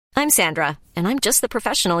I'm Sandra, and I'm just the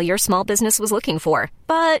professional your small business was looking for.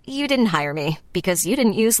 But you didn't hire me because you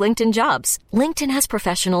didn't use LinkedIn Jobs. LinkedIn has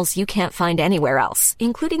professionals you can't find anywhere else,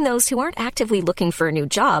 including those who aren't actively looking for a new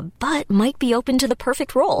job, but might be open to the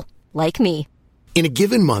perfect role, like me. In a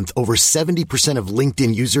given month, over 70% of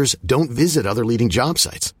LinkedIn users don't visit other leading job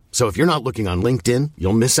sites. So if you're not looking on LinkedIn,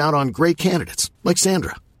 you'll miss out on great candidates like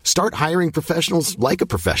Sandra. Start hiring professionals like a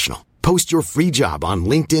professional. Post your free job on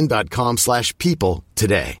linkedin.com/people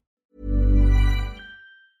today.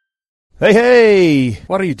 Hey!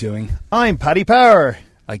 What are you doing? I'm Paddy Power.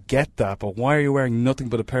 I get that, but why are you wearing nothing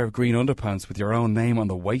but a pair of green underpants with your own name on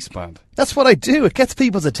the waistband? That's what I do. It gets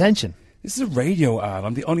people's attention. This is a radio ad.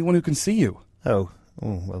 I'm the only one who can see you. Oh,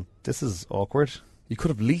 well, this is awkward. You could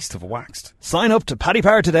have least have waxed. Sign up to Paddy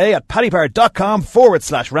Power today at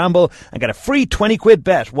paddypower.com/ramble and get a free 20 quid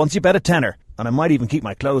bet once you bet a tenner. And I might even keep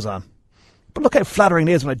my clothes on. But look how flattering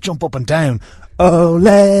it is when I jump up and down. Ole,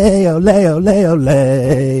 ole, ole,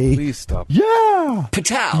 ole. Please stop. Yeah!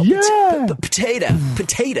 Patow! Yeah! Potato!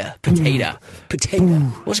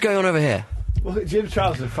 What's going on over here? Well, Jim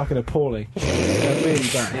Charles is fucking appalling. Really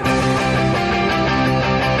bad.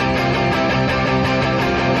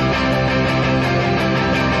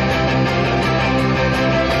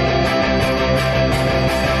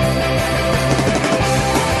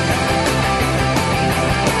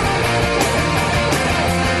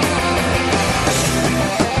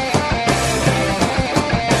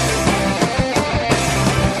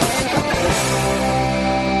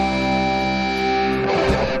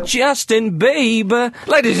 Justin Bieber.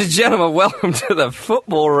 Ladies and gentlemen, welcome to the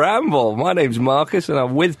Football Ramble. My name's Marcus and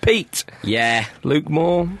I'm with Pete. Yeah. Luke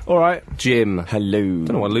Moore. All right. Jim. Hello.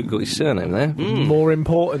 Don't know why Luke got his surname there. More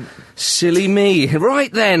important. Silly me.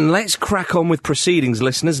 Right then, let's crack on with proceedings,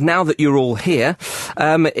 listeners, now that you're all here.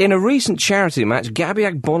 In a recent charity match, Gabby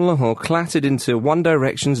Agbonlahor clattered into One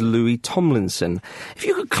Direction's Louis Tomlinson. If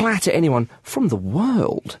you could clatter anyone from the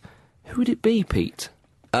world, who would it be, Pete?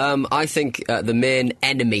 I think the main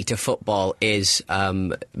enemy to football is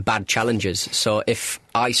bad challenges. So if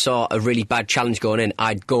I saw a really bad challenge going in,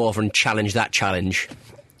 I'd go over and challenge that challenge.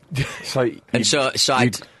 You're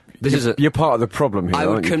part of the problem here,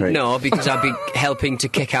 aren't you, Pete? No, because I'd be helping to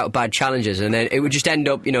kick out bad challenges, and then it would just end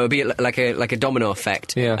up, it'd be like a domino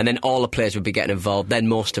effect. Yeah. And then all the players would be getting involved. Then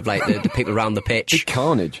most of the people around the pitch. Big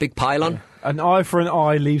carnage. Big pylon. An eye for an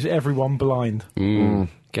eye leaves everyone blind.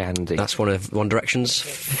 Gandhi. That's one of One Direction's.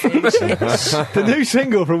 The new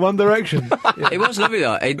single from One Direction. It was lovely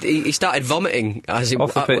though. He started vomiting as he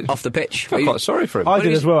Off the pitch. I feel quite sorry for him. I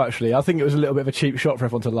did as well, actually. I think it was a little bit of a cheap shot for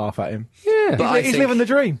everyone to laugh at him. Yeah. But He's living the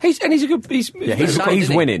dream. He's a good... He's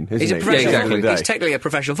winning, isn't He's he? a professional. Yeah, exactly. He's technically a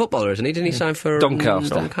professional footballer, isn't he? Didn't he sign for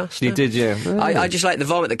Doncaster. He did, yeah. I just like the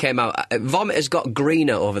vomit that came out. Vomit has got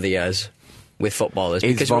greener over the years with footballers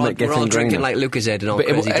Is because vomit we're all getting drinking greener? like Lucozade and all But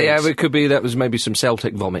crazy drinks. it could be that was maybe some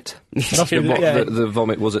Celtic vomit. The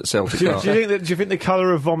vomit was at Celtic Do Park. you think the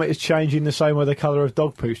colour of vomit is changing the same way the colour of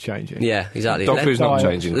dog poo's changing? Yeah, exactly. Dog poo's not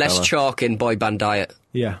changing Less colour. chalk in boy band diet.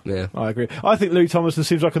 Yeah, Yeah. I agree. I think Louis Tomlinson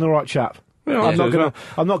seems like an alright chap. Yeah, I'm not going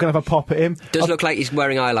to have a pop at him. Does look like he's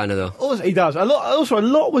wearing eyeliner though. Also, he does. A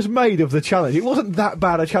lot was made of the challenge. It wasn't that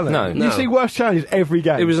bad a challenge. No. You No. see worse challenges every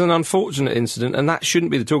game. It was an unfortunate incident, and that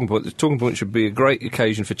shouldn't be the talking point. The talking point should be a great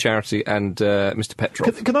occasion for charity and Mr.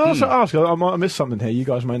 Petrov. Can I also ask? I might have missed something here. You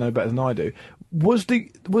guys may know better than I do. Was the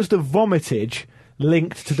vomitage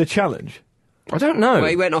linked to the challenge? I don't know. Well,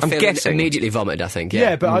 he went off I'm field guessing. immediately vomited, I think.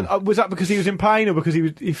 Yeah, but was that because he was in pain or because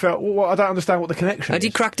he felt? Well, I don't understand what the connection. Had he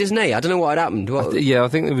is. cracked his knee? I don't know what had happened. Yeah, I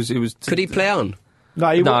think it was. Could he play on? No,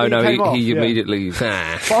 he came off, he yeah. immediately.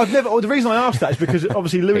 But I've never. Well, the reason I asked that is because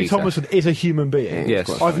obviously Louis Peter. Tomlinson is a human being.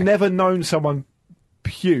 Yes. I've never known someone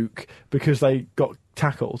puke because they got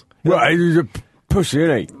tackled. Right, he's a pussy,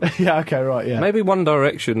 isn't he? Yeah. Okay. Right. Yeah. Maybe One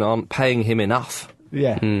Direction aren't paying him enough.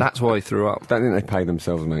 Yeah. That's why he threw up. Don't think they pay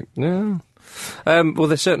themselves, mate. Yeah. Well,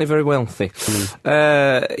 they're certainly very wealthy.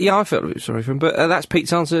 Yeah, I felt a bit sorry for him, but that's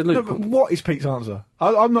Pete's answer, No, Luke. but what is Pete's answer?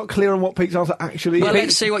 I'm not clear on what Pete's answer actually Well, is.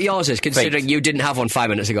 let's see what yours is, considering you didn't have one 5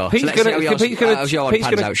 minutes ago. Pete's so let's see how yours, Pete's gonna- how's your one Pete's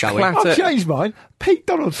pans gonna out, shall we? clatter- I've changed mine. Pete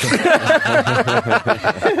Donaldson.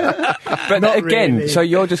 But Not again, really. so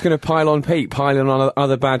you're just going to pile on Pete, piling on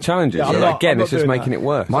other bad challenges. Yeah, I'm So not- again, I'm not it's just doing making that. it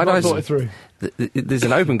worse. My I've not dice- thought it through. There's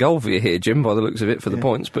an open goal for you here, Jim, by the looks of it, for the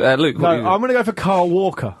points. But Luke, No, what do you I'm going to go for Carl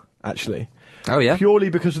Walker, actually. Oh, yeah? Purely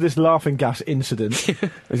because of this laughing gas incident.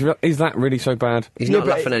 Is that really so bad? He's not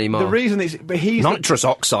but laughing anymore. The reason is, but he's Nitrous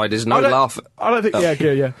oxide is no I don't- laugh. I don't think.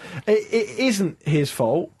 Yeah. It isn't his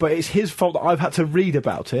fault, but it's his fault that I've had to read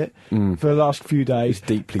about it for the last few days. It's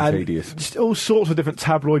deeply and tedious. Just all sorts of different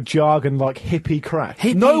tabloid jargon like hippie crack.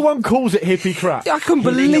 No one calls it hippie crack. I couldn't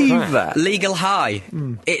believe that. Legal high.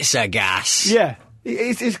 It's a gas. Yeah.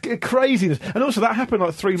 It's craziness. And also, that happened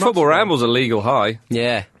like 3 months Football ago. Ramble's a legal high.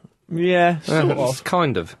 Yeah. Yeah, sort It's of.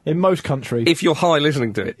 kind of. In most countries. If you're high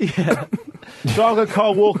listening to it. So I'll go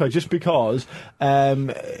Carl Walker just because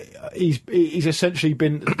he's essentially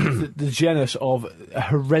been the genus of a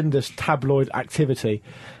horrendous tabloid activity,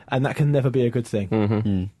 and that can never be a good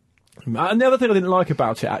thing. Another thing I didn't like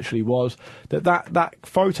about it actually was that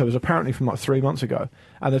photo was apparently from like 3 months ago,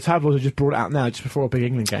 and the tabloids have just brought it out now, just before a big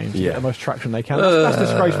England game, to get the most traction they can. That's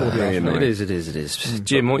disgraceful. If you ask me. It is.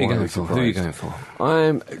 Jim, what are you going for? Who are you going for?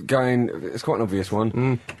 I'm going. It's quite an obvious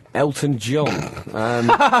one. Elton John.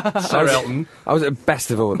 Sir Elton. I was at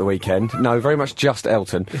Bestival at the weekend. No, very much just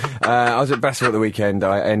Elton. I was at Bestival at the weekend.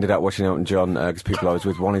 I ended up watching Elton John because people I was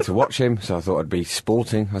with wanted to watch him, so I thought I'd be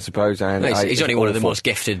sporting, I suppose. And He's only one of the most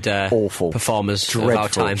gifted awful performers dreadful, of our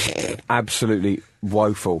time. Absolutely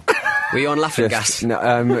woeful. Were you on laughing gas? No,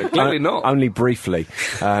 Clearly not. Only briefly,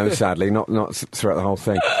 sadly, not throughout the whole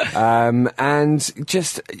thing. And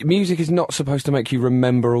just music is not supposed to make you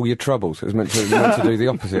remember all your troubles. It's meant to do the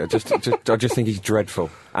opposite. I just think he's dreadful,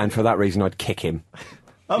 and for that reason, I'd kick him.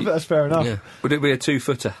 I think that's fair enough. Yeah. Would it be a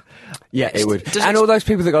 2-footer? Yeah, it would. And all those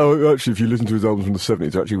people that go, oh, actually, if you listen to his albums from the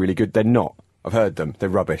 70s, they're actually really good. They're not. I've heard them. They're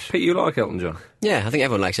rubbish. Pete, you like Elton John? Yeah, I think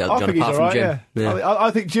everyone likes Elton I John think he's apart from alright, Jim. yeah.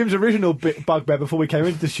 I think Jim's original bugbear before we came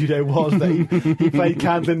into the studio was that he played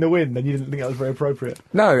Candle in the Wind, and you didn't think that was very appropriate.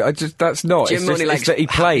 No, that's not. Jim it's just only likes it's that he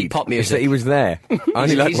happy played. pop It's music. that he was there. I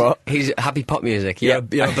only like what? He's happy pop music. You're a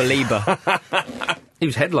belieber. He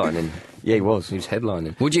was headlining. Yeah, he was. He was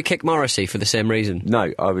headlining. Would you kick Morrissey for the same reason?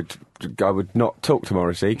 No, I would not talk to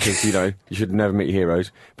Morrissey because you should never meet your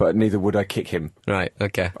heroes. But neither would I kick him. Right,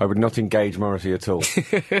 okay. I would not engage Morrissey at all.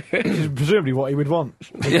 Which is presumably what he would want.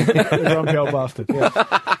 A grumpy old bastard. Yeah.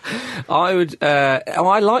 I would.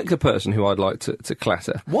 I like the person who I'd like to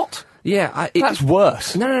clatter. What? Yeah, That's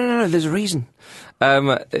worse. No. There's a reason.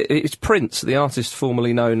 It's Prince, the artist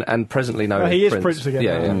formerly known and presently known as He is Prince. Prince again.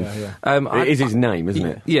 Yeah. It is his name, isn't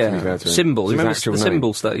it? To be Yeah, fair to him. symbol. It's You his remember actual the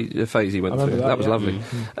name. symbol phase he went through? remember that, was yeah.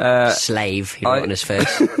 lovely. Slave, he wrote on his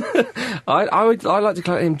face. I'd like to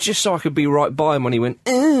clatter him just so I could be right by him when he went,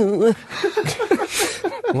 ooh.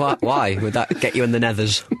 Why? Would that get you in the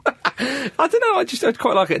nethers? I don't know, I'd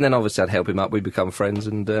quite like it, and then obviously I'd help him up, we'd become friends,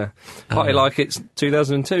 and party like it's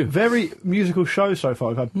 2002. Very musical show so far.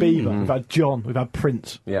 We've had Bieber, we've had John, we've had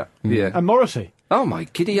Prince, Yeah. Yeah. and Morrissey. Oh my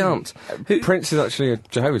giddy aunt. Prince is actually a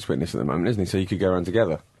Jehovah's Witness at the moment, isn't he? So you could go around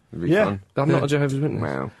together. It'd be Yeah. fun. I'm not a Jehovah's Witness.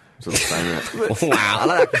 Wow. Sort of saying that. Wow, I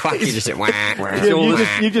like that crack you just said. Wah,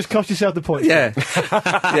 wah. You just cost yourself the point. Yeah.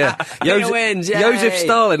 Yeah. Peter wins, yay. Joseph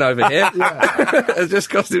Stalin over here has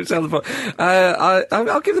just cost himself the point.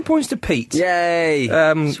 I'll give the points to Pete. Yay!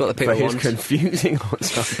 That's what the people For his want. confusing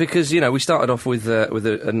answer. Because, we started off with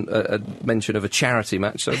a mention of a charity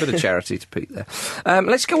match, so a bit of charity to Pete there.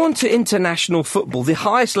 Let's go on to international football, the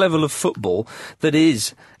highest level of football that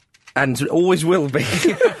is, and always will be.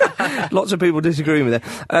 Lots of people disagreeing with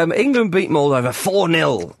that. England beat Moldova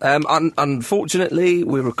 4-0. Unfortunately,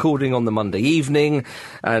 we're recording on the Monday evening,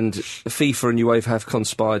 and FIFA and UEFA have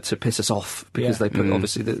conspired to piss us off because they put,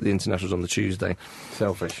 obviously, the internationals on the Tuesday.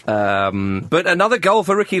 Selfish. But another goal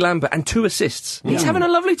for Ricky Lambert and 2 assists. He's having a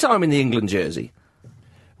lovely time in the England jersey.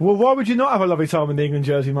 Well, why would you not have a lovely time in the England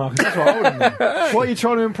jersey, Marcus? That's what I want to know. What are you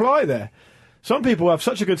trying to imply there? Some people have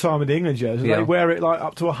such a good time in the England jersey, Yeah. they wear it like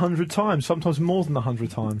up to 100 times, sometimes more than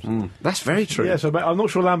 100 times. That's very true. Yeah, so I'm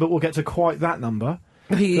not sure Lambert will get to quite that number.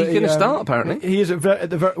 He's But going to start, apparently. He is at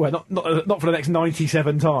the very, well, not for the next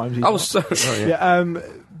 97 times. he's Oh, not. sorry. Oh, yeah. Yeah,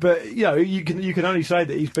 but you can only say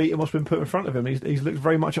that he's beaten what's been put in front of him. He's looked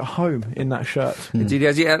very much at home in that shirt Indeed, he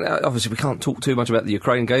has. Yeah, and, obviously, we can't talk too much about the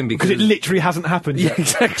Ukraine game because it literally hasn't happened yeah, yet.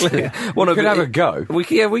 exactly. We could have a go. We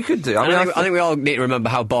could do. I think we all need to remember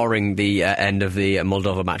how boring the end of the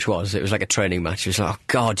Moldova match was. It was like a training match. It was like, oh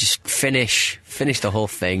God, just finish the whole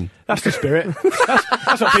thing. That's the spirit.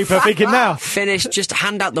 That's what people are thinking now. Finish, just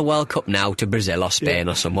hand out the World Cup now to Brazil or Spain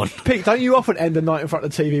or someone. Pete, don't you often end the night in front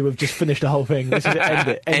of the TV with just finish the whole thing? This is it, end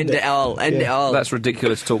it. End it all. That's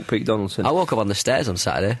ridiculous talk, Pete Donaldson. I woke up on the stairs on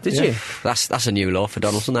Saturday. Did you? That's a new law for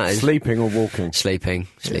Donaldson, that is. Sleeping or walking? Sleeping.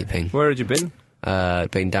 Where had you been?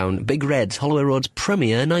 Been down Big Red's, Holloway Road's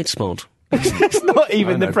premier night spot. It's not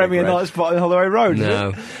even the Premier Night spot in Holloway Road, is No,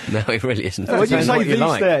 it? no, it really isn't. When you Depends say what you these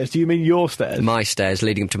like. stairs, do you mean your stairs? My stairs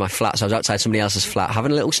leading up to my flat, so I was outside somebody else's flat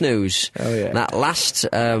having a little snooze. Oh, yeah. That last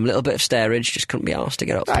little bit of stairage just couldn't be asked to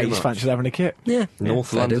get up. I just fancied having a kip. Yeah. North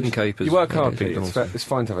fair London dues. Capers. You work hard, Yeah, Pete. McDonald's. It's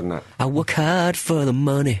fine to having that. I work hard for the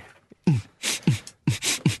money.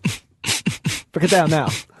 Look it down now.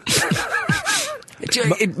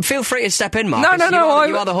 Feel free to step in, Mark. No,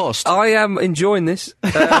 You are the host. I am enjoying this.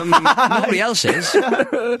 Nobody else is.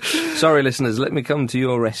 Sorry, listeners, let me come to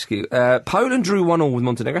your rescue. Poland drew 1-1 with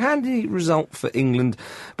Montenegro. Handy result for England,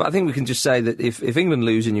 but I think we can just say that if England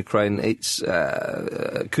lose in Ukraine, it's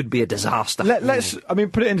could be a disaster. Let's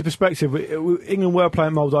put it into perspective. England were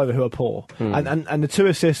playing Moldova, who are poor, and the 2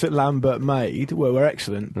 assists that Lambert made were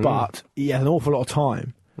excellent, but he had an awful lot of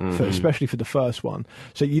time, especially for the first one.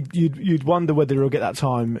 So you'd wonder whether he'll get that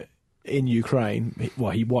time in Ukraine. Well,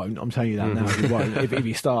 he won't. I'm telling you that now. He won't if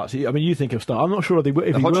he starts. You think he'll start? I'm not sure if he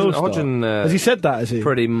will start. Hodgson, has he said that? Has he?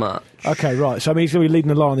 Pretty much. Okay, right. So he's going to be leading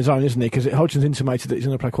the line on his own, isn't he? Because Hodgson's intimated that he's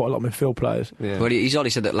going to play quite a lot of midfield players. Yeah. Well, he's already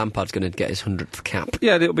said that Lampard's going to get his 100th cap.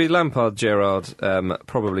 Yeah, it'll be Lampard, Gerrard,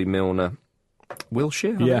 probably Milner,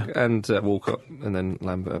 Wilshere, I think, and Walcott, and then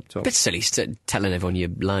Lambert up top. Bit silly telling everyone your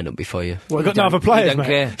lineup before you. Well, we've got no other players, don't mate.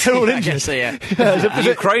 care. They're all I injured. guess so, yeah. The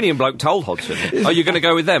Ukrainian bloke told Hodgson, "Are you going to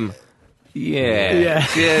go with them?" Yeah.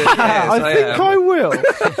 Yeah. I think I will.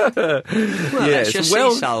 Let's just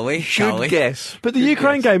see, shall we? Shall Good we? guess. But the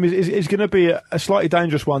Ukraine game is going to be a slightly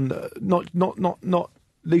dangerous one, not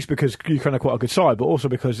least because Ukraine are quite a good side, but also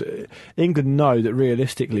because England know that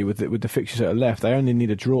realistically, with the fixtures that are left, they only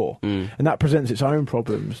need a draw, and that presents its own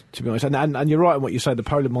problems. To be honest, and you're right in what you say. The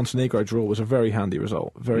Poland-Montenegro draw was a very handy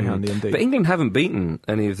result, very handy indeed. But England haven't beaten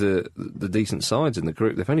any of the decent sides in the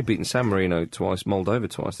group. They've only beaten San Marino twice, Moldova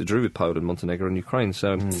twice. They drew with Poland, Montenegro, and Ukraine.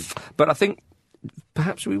 So, but I think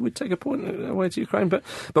perhaps we would take a point away to Ukraine, but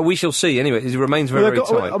we shall see. Anyway, it remains very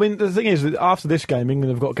tight. I mean, the thing is that after this game, England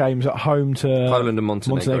have got games at home to Poland and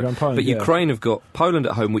Montenegro. and Poland, but yeah. Ukraine have got Poland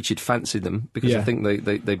at home, which you'd fancy them, because Yeah. I think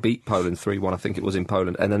they beat Poland 3-1, I think it was in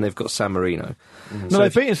Poland, and then they've got San Marino. No,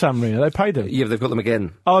 they've beaten San Marino. They paid them. Yeah, they've got them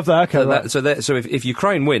again. Oh, have they? Okay, right. So if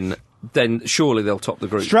Ukraine win, then surely they'll top the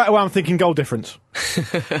group. Straight away, I'm thinking goal difference.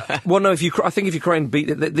 Well, no, I think if Ukraine beat,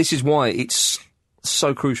 this is why it's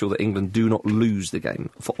so crucial that England do not lose the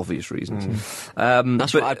game for obvious reasons.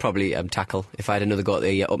 That's what I'd probably tackle if I had another go at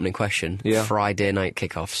the opening question. Yeah. Friday night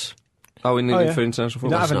kickoffs. For international You're football.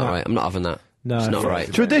 not That's having not that. right. I'm not having that. No, it's not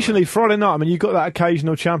right. Traditionally, Friday night. I mean, you've got that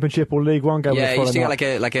occasional Championship or League One game. Yeah, on you used to Friday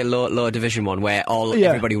get night. like a lower division one where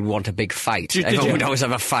everybody would want a big fight. Did Everyone you? would always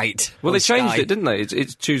have a fight. Well, on they changed Sky. it, didn't they?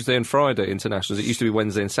 It's Tuesday and Friday internationals. It used to be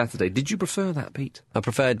Wednesday and Saturday. Did you prefer that, Pete? I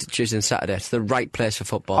preferred Tuesday and Saturday. It's the right place for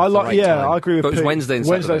football. I It's the like, right yeah, time. I agree with But it was Pete. Wednesday and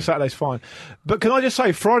Wednesday Saturday. and Saturday's fine. But can I just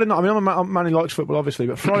say, Friday night, I mean, I'm a man who likes football, obviously,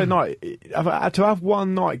 but Friday night, to have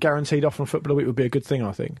one night guaranteed off from football a week would be a good thing,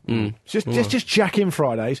 I think. Just jack in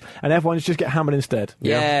Fridays, and everyone just get hammered instead.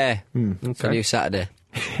 Yeah. It's a Okay. new Saturday.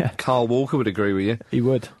 Carl Walker would agree with you. He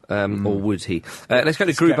would. Or would he? Let's go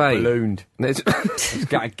to Group Get A. ballooned. Let's- Let's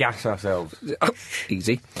get to gas ourselves.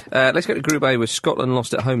 Easy. Let's go to Group A, where Scotland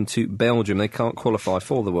lost at home to Belgium. They can't qualify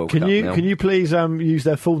for the World Cup now. Can you please use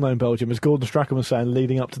their full name, Belgium, as Gordon Strachan was saying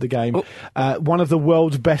leading up to the game? One of the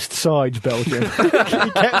world's best sides, Belgium. He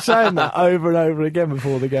kept saying that over and over again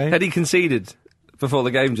before the game. Had he conceded before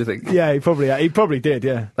the game, do you think? Yeah, he probably did.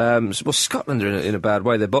 Yeah. Well, Scotland are in a bad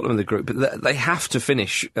way. They're bottom of the group, but they have to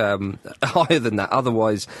finish higher than that.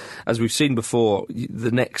 Otherwise, as we've seen before,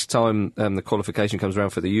 the next time the qualification comes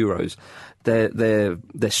around for the Euros,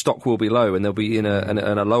 their stock will be low and they'll be in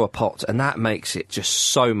a lower pot, and that makes it just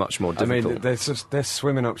so much more I difficult. mean, they're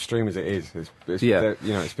swimming upstream as it is. Yeah.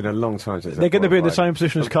 It's been a long time since They're going to be in the qualified. same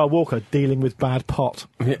position as Carl Walker, dealing with bad pot.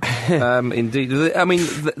 Indeed. I mean,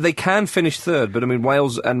 they can finish third, but I mean,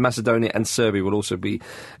 Wales and Macedonia and Serbia will also be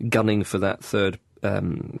gunning for that third. Well,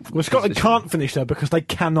 Scotland position. can't finish there because they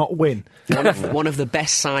cannot win. One of the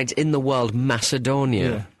best sides in the world,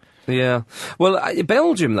 Macedonia. Yeah. Well,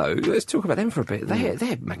 Belgium, though, let's talk about them for a bit.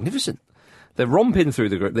 They're magnificent. They're romping through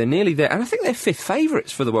the group. They're nearly there. And I think they're fifth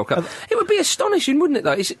favourites for the World Cup. It would be astonishing, wouldn't it,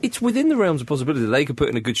 though? It's within the realms of possibility that they could put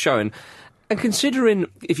in a good showing. And considering,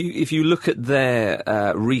 if you look at their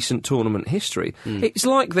recent tournament history, it's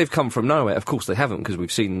like they've come from nowhere. Of course they haven't, because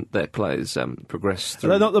we've seen their players progress through.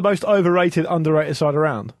 They're not the most overrated, underrated side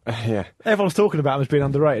around. Yeah. Everyone's talking about them as being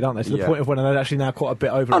underrated, aren't they? To the Yeah. point of when they're actually now quite a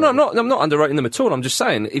bit overrated. Oh, no, I'm not underrating them at all. I'm just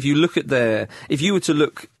saying, if you were to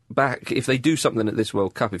look back, if they do something at this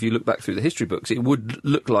World Cup, if you look back through the history books, it would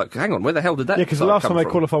look like, hang on, where the hell did that Yeah, because the last come time they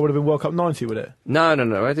from? qualified would have been World Cup 90, would it? No.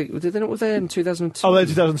 I think, did they not, were they in 2002? Oh, they're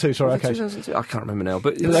 2002, sorry, Was it okay. 2002? I can't remember now,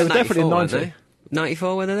 but... They were definitely in 94, 90. weren't they?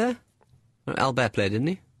 94 were they there? Albert played, didn't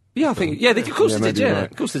he? Yeah, I think, yeah, of course Yeah, they did, maybe yeah,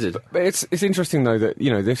 right. of course they did. But it's interesting though that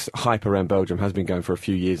this hype around Belgium has been going for a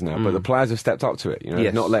few years now, but the players have stepped up to it.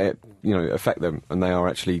 Yes. Not let it affect them, and they are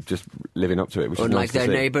actually just living up to it, which is Unlike nice to their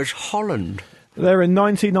see. neighbours, Holland. They're in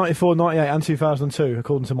 90, 94, 98 and 2002,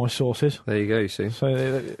 according to my sources. There you go, you see.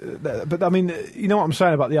 So, but I mean, you know what I'm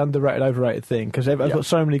saying about the underrated, overrated thing, because they've got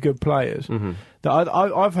so many good players. That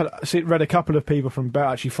I've read a couple of people from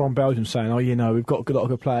Belgium saying, we've got a lot of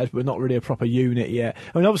good players, but we're not really a proper unit yet.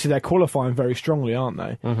 I mean, obviously they're qualifying very strongly, aren't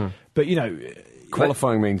they? But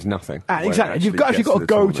Qualifying means nothing. when it exactly. actually You've got gets to the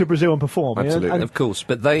go tournament. to Brazil and perform. Absolutely. And Of course,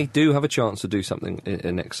 but they do have a chance to do something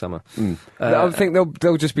in next summer. I think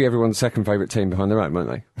they'll just be everyone's second favourite team behind their own, won't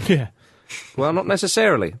they? yeah. Well, not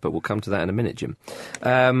necessarily, but we'll come to that in a minute, Jim.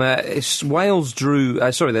 Wales drew...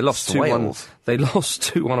 they lost 2-1. Wales. They lost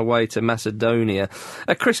 2-1 away to Macedonia.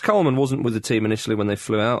 Chris Coleman wasn't with the team initially when they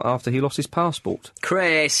flew out after he lost his passport.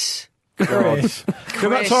 Chris. Chris.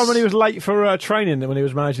 Remember that time when he was late for training when he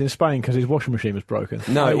was managing in Spain because his washing machine was broken?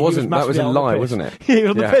 No, it He wasn't. That was massively a on the lie, piss. wasn't it? He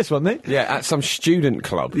was on the Yeah. piss, wasn't he? Yeah, at some student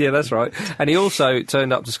club. Yeah, that's right. And he also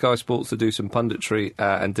turned up to Sky Sports to do some punditry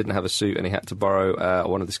and didn't have a suit, and he had to borrow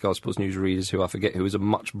one of the Sky Sports newsreaders, who I forget, who was a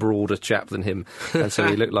much broader chap than him, and so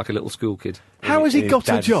he looked like a little school kid. How has he His got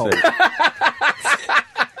a dad's job? suit.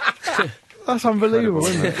 That's unbelievable,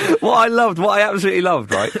 isn't it? What I absolutely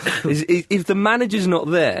loved, right, is if the manager's not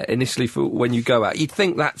there initially for when you go out, you'd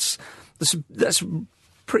think that's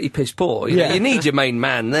pretty piss poor. You need your main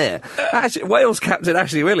man there. Wales captain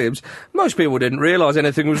Ashley Williams, most people didn't realise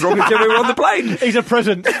anything was wrong until we were on the plane. He's a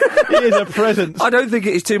present. He is a present. I don't think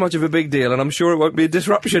it is too much of a big deal, and I'm sure it won't be a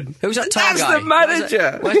disruption. Who's that tall That's guy? the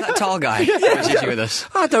manager. Where's that tall guy? Who's usually with us?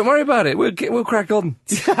 Oh, don't worry about it. We'll crack on.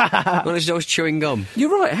 One is always chewing gum.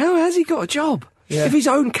 You're right. How has he got a job? Yeah. If his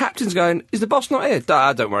own captain's going, is the boss not here?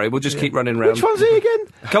 Don't worry. We'll just keep running round. Which one's he again?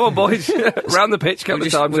 Come on, boys. Round the pitch a couple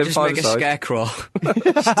of times. We'll then just five make a aside. scarecrow. Stick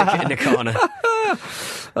it in the corner.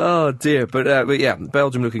 Oh dear, but yeah,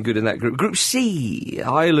 Belgium looking good in that group. Group C,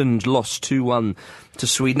 Ireland lost 2-1 to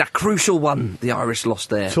Sweden. A crucial one. The Irish lost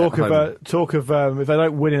there. Talk at home. of if they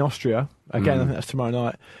don't win in Austria again, I think that's tomorrow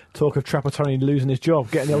night. Talk of Trapattoni losing his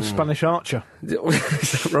job, getting the old Spanish archer. Is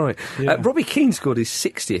that right? Yeah. Robbie Keane scored his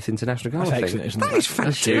 60th international goal. That's I think. excellent, isn't That it? is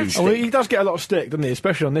fantastic. Oh, well, he does get a lot of stick, doesn't he?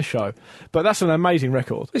 Especially on this show. But that's an amazing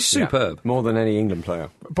record. It's superb. More than any England player.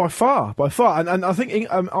 By far. And I think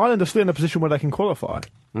Ireland are still in a position where they can qualify.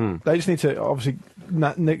 They just need to obviously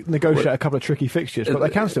negotiate a couple of tricky fixtures, but they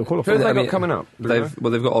can still qualify. Who have they I got mean, coming up? They've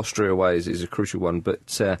got Austria away is a crucial one, but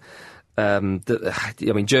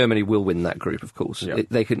Germany will win that group, of course. Yeah.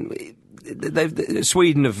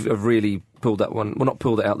 Sweden have really pulled that one. Well, not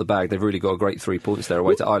pulled it out the bag. They've really got a great 3 points there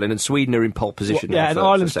away to Ireland, and Sweden are in pole position. Yeah, now and for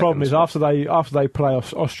Ireland's second problem is spot. after they play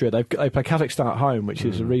Austria, they play Kazakhstan at home, which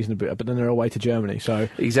is a reasonable, but then they're away to Germany. So,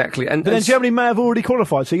 Exactly, and but then Germany may have already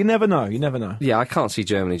qualified, so you never know. You never know. Yeah, I can't see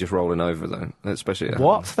Germany just rolling over though, especially at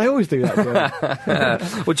What? They always do that.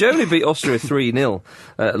 Germany. Well, Germany beat Austria 3-0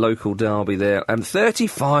 at a local derby there, and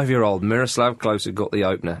 35-year-old Miroslav Klose got the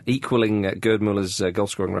opener, equalling Gerd Muller's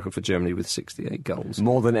goal-scoring record for Germany with 68 goals.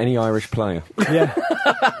 More than any Irish player. Yeah,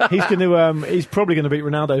 he's going to. He's probably going to beat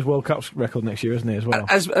Ronaldo's World Cup record next year, isn't he? As well.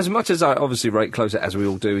 As much as I obviously rate Klose, as we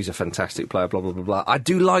all do, he's a fantastic player, blah, blah, blah, blah. I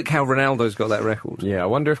do like how Ronaldo's got that record. Yeah, I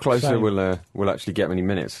wonder if Klose Same. will actually get many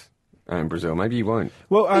minutes in Brazil. Maybe he won't.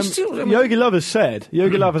 Well, He's still- I mean- Yogi Love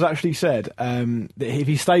has actually said that if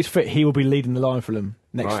he stays fit, he will be leading the line for them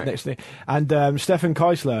next thing. And Stefan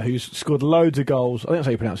Keisler, who's scored loads of goals, I think that's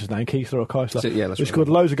how you pronounce his name, Keisler or Keisler, Yeah, that's who right. scored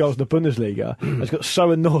loads of goals in the Bundesliga, has got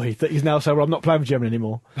so annoyed that he's now saying, well, I'm not playing for Germany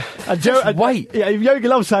anymore. And wait. Yeah, if Yogi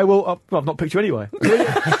Love say, well, I've not picked you anyway.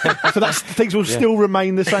 So things will still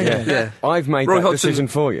remain the same. then. Yeah. I've made Roy that Hodgson- decision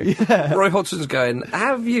for you. Roy Hodgson's going,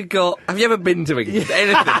 have you ever been to England?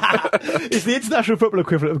 Anything? It's the international football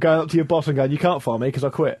equivalent of going up to your boss and going, you can't fire me because I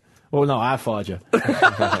quit. Well, no, I have fired you.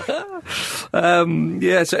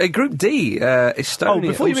 So Group D, Estonia. Oh,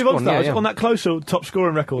 before you move on to that, yeah. on that closer top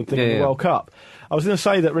scoring record thing in the Yeah. World Cup, I was going to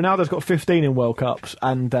say that Ronaldo's got 15 in World Cups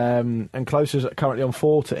and Klose's currently on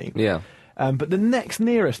 14. Yeah. But the next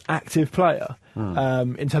nearest active player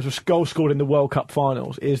in terms of goals scored in the World Cup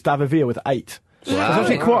finals is David Villa with 8. So it's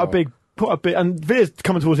actually quite a quite a bit. And Veer's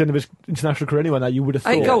coming towards the end of his international career anyway now, you would have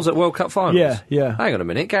thought. 8 goals at World Cup finals? Yeah. Hang on a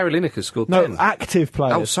minute, Gary Lineker scored No, 10. active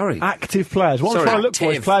players. Oh, sorry. Active players. What I'm Sorry. trying to look for is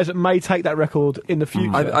Active. players that may take that record in the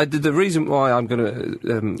future. The reason why I'm going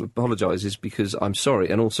to apologise is because I'm sorry,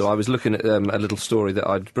 and also I was looking at a little story that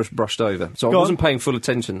I'd brushed over, so I Go wasn't on. paying full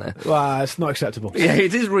attention there. Well, it's not acceptable. Yeah,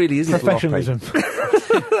 it is really, isn't it? Professionalism.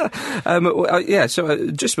 So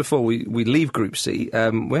just before we leave Group C,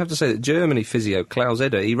 we have to say that Germany physio Klaus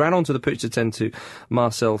Eder, he ran onto the pitch to tend to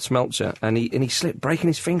Marcel Schmelzer, and he slipped, breaking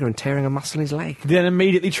his finger and tearing a muscle in his leg. Then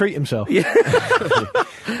immediately treat himself. Yeah.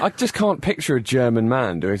 I just can't picture a German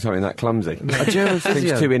man doing something that clumsy. A German physio.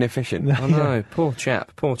 seems too inefficient. I know, poor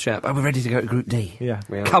chap. Are we ready to go to Group D? Yeah.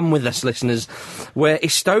 We are. Come with us, listeners, where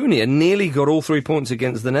Estonia nearly got all 3 points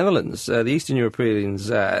against the Netherlands. The Eastern Europeans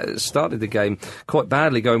started the game quite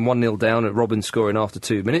badly, going 1-0 down at Robin scoring after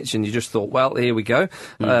 2 minutes, and you just thought, well, here we go.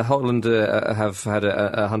 Holland have had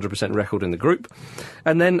a 100% record in the group.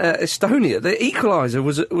 And then Estonia, the equaliser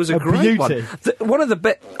was a great beauty. one. One of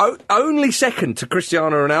the only second to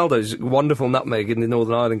Cristiano Ronaldo's wonderful nutmeg in the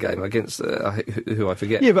Northern Ireland game against who I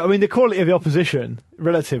forget. Yeah, but I mean, the quality of the opposition,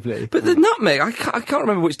 relatively. But the nutmeg, I can't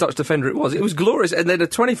remember which Dutch defender it was. It was glorious, and then a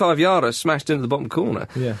 25-yarder smashed into the bottom corner.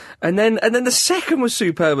 Yeah. And then the second was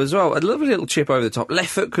superb as well. A lovely little chip over the top, left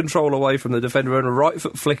foot control away from the defender, and a right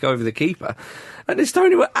foot flick over the keeper. And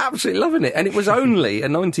Estonia were absolutely loving it, and it was only a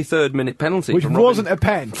 93rd minute penalty. Which from Robin. wasn't a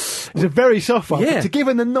pen. It was a very soft one. Yeah. To give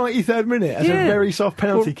in the 93rd minute as a very soft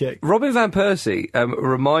penalty kick. Robin van Persie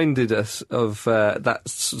reminded us of that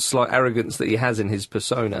slight arrogance that he has in his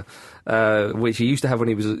persona, which he used to have when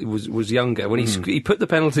he was younger. When he put the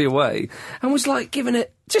penalty away and was like giving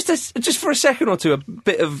it just for a second or two a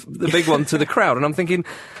bit of the big one to the crowd, and I'm thinking,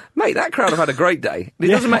 mate, that crowd have had a great day. It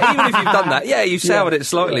doesn't matter, even if you've done that. Yeah, you've soured it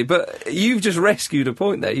slightly, but you've just rescued a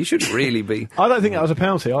point there. You shouldn't really be. I don't think that was a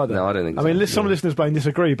penalty either. No, I don't think I so. mean, some listeners may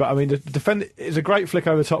disagree, but I mean, the defender is a great flick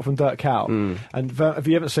over the top from Dirk Kuyt, and if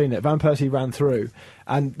you haven't seen it, Van Persie ran through,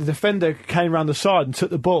 and the defender came round the side and took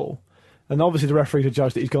the ball. And obviously the referee had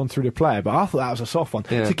judged that he's gone through the player, but I thought that was a soft one.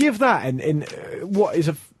 Yeah. To give that in what is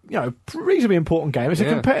a reasonably important game, it's a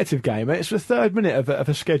competitive game, and it's the 3rd minute of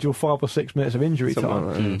a scheduled 5 or 6 minutes of injury Something time.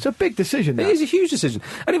 like that. It's a big decision. It That. is a huge decision.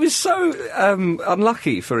 And it was so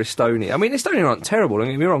unlucky for Estonia. I mean, Estonia aren't terrible, don't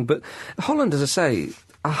get me wrong, but Holland, as I say,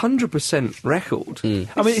 100% record.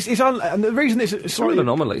 I mean, and the reason it's an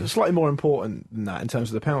anomaly. slightly more important than that in terms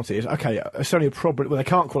of the penalty is, okay, Estonia probably, well, they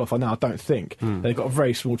can't qualify now, I don't think. They've got a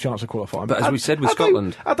very small chance of qualifying. But as we said with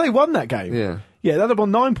Scotland... Had they won that game? Yeah. Yeah, they'd have won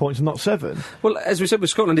 9 points and not 7. Well, as we said with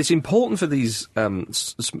Scotland, it's important for these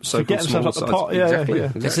so-called get small themselves up the sides. pot, yeah, exactly.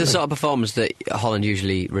 yeah. It's the sort of performance that Holland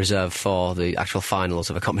usually reserve for the actual finals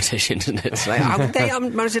of a competition, isn't it? It's like, they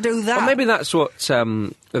haven't managed to do that. Well, maybe that's what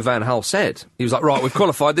Van Gaal said. He was like, right, we've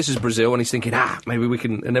qualified, this is Brazil, and he's thinking, maybe we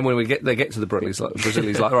can... And then when they get to the Brazil,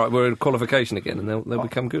 he's like, right, we're in qualification again, and they'll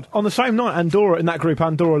become good. On the same night, Andorra, in that group,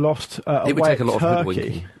 Andorra lost It would away take a at lot of Turkey.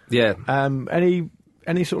 hoodwinking. Yeah.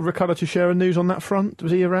 Any sort of Ricardo Teixeira news on that front?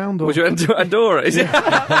 Was he around? Or? Was you Andorra? Is it?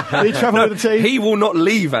 Did he travel with the team? He will not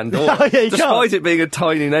leave Andorra, Yeah, he despite can't. it being a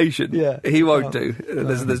tiny nation. Yeah. He won't do.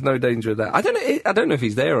 There's no danger of that. I don't know if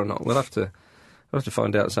he's there or not. We'll have to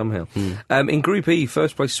find out somehow. In Group E,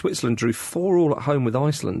 first place Switzerland drew 4-4 at home with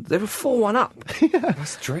Iceland. They were 4-1 up.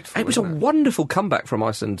 That's dreadful. It was a wonderful comeback from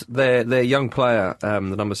Iceland. Their young player, the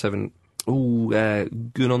number 7.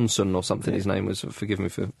 Gunnarsson or something his name was, forgive me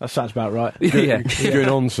for... That sounds about right. Yeah. Good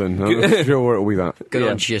Onsen. I'm sure it'll be that. Good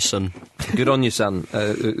Yeah. on you, son. Good on your son,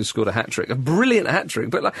 who scored a hat-trick. A brilliant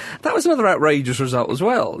hat-trick, but that was another outrageous result as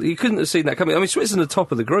well. You couldn't have seen that coming. I mean, Switzerland are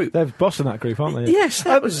top of the group. They're bossing that group, aren't they? Yes,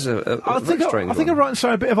 that was a I think I'm right in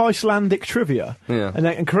saying a bit of Icelandic trivia. Yeah.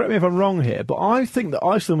 And correct me if I'm wrong here, but I think that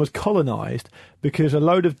Iceland was colonised because a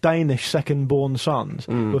load of Danish second-born sons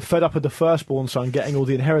were fed up with the first-born son getting all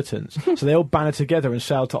the inheritance, so they all banded together and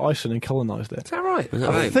sailed to Iceland and colonised it. Is that right?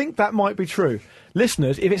 I think that might be true.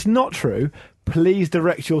 Listeners, if it's not true, please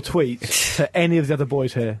direct your tweets to any of the other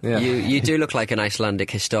boys here. Yeah. You do look like an Icelandic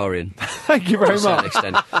historian. Thank you To very a certain much.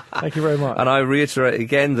 extent. Thank you very much. And I reiterate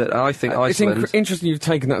again that I think It's Iceland... interesting you've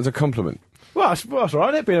taken that as a compliment. Well, that's all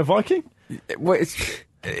right, it being a Viking. Well,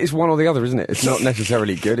 it's one or the other, isn't it? It's not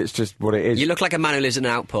necessarily good, it's just what it is. You look like a man who lives in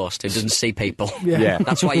an outpost who doesn't see people. Yeah.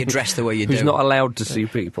 That's why you dress the way you who's do. not allowed to see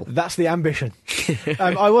people. That's the ambition.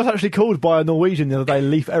 I was actually called by a Norwegian the other day,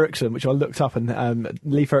 Leif Erikson, which I looked up, and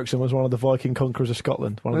Leif Erikson was one of the Viking conquerors of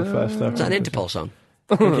Scotland, one of the first. Is that an conquerors. Interpol song?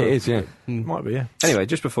 I think it is, yeah. Might be, yeah. Anyway,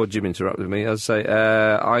 just before Jim interrupted me, I'd say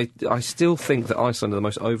I still think that Iceland are the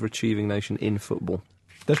most overachieving nation in football.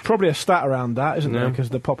 There's probably a stat around that, isn't there, because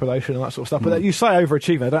of the population and that sort of stuff. But you say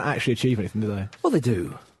overachieving, they don't actually achieve anything, do they? Well, they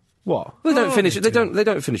do. What? They don't finish. They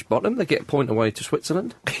don't finish bottom. They get a point away to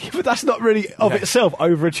Switzerland. But that's not really of itself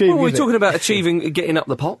overachieving. Well, we're is it? talking about getting up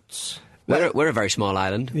the pots. We're a very small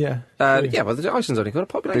island. Yeah. Well, Iceland's only got a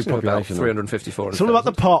population of about 354. It's all about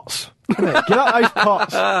the pots. Isn't it? Get out those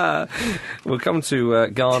pots. We'll come to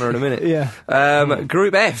Ghana in a minute. Yeah.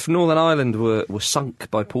 Group F, Northern Ireland were sunk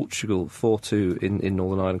by Portugal 4-2 in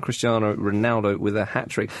Northern Ireland. Cristiano Ronaldo with a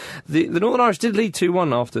hat-trick. The Northern Irish did lead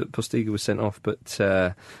 2-1 after Postiga was sent off, but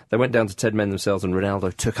they went down to 10 men themselves and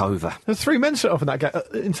Ronaldo took over. There's 3 men set off in that game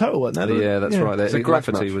in total, weren't there? Yeah, that's right. It's a great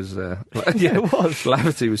Lafferty match. was... Yeah, it was.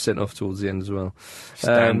 Lafferty was sent off towards the end as well.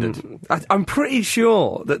 Standard. I'm pretty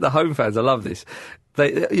sure that the home fans, I love this,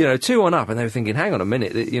 they 2-1 up and they were thinking, hang on a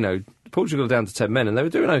minute, Portugal down to 10 men and they were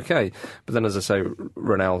doing okay. But then, as I say,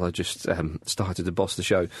 Ronaldo just started to boss the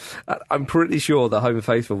show. I'm pretty sure the home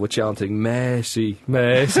faithful were chanting, Messi,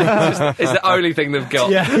 Messi. It's the only thing they've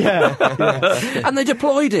got. Yeah. And they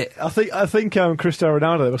deployed it. I think Cristiano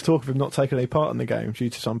Ronaldo, there was talk of him not taking any part in the game due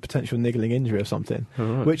to some potential niggling injury or something,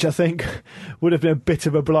 which I think would have been a bit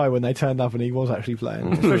of a blow when they turned up and he was actually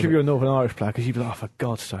playing, especially if you're a Northern Irish player, because you'd be like, oh, for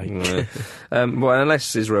God's sake. Well,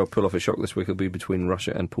 unless Israel pull off a shock this week, it'll be between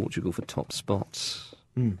Russia and Portugal for top spots.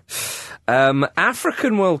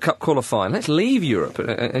 African World Cup qualifying. Let's leave Europe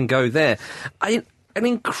and go there. An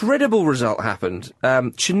incredible result happened.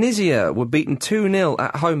 Tunisia were beaten 2-0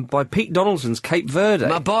 at home by Pete Donaldson's Cape Verde.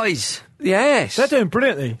 My boys. Yes. They're doing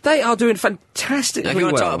brilliantly. They are doing fantastically Now, if you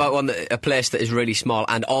want to well. talk about a place that is really small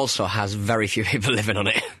and also has very few people living on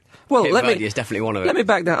it. Well, Cape Verde is definitely one of it. Let me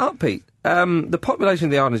back that up, Pete. The population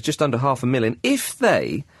of the island is just under 500,000. If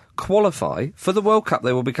they qualify for the World Cup,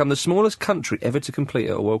 they will become the smallest country ever to complete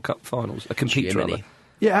at a World Cup finals. Compete, Jiminy. rather.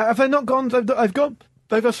 Yeah, have they not gone?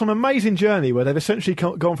 They've got some amazing journey where they've essentially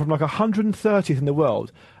gone from like 130th in the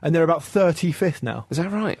world, and they're about 35th now. Is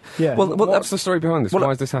that right? Yeah. Well, What's the story behind this? Why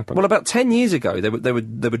has this happened? Well, about 10 years ago, they were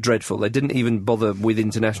dreadful. They didn't even bother with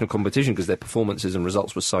international competition because their performances and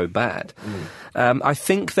results were so bad. I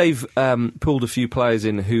think they've pulled a few players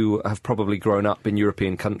in who have probably grown up in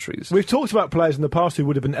European countries. We've talked about players in the past who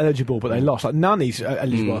would have been eligible, but they lost. Like Nani's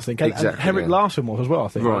eligible, I think. Exactly, and Henrik yeah. Larsson was as well, I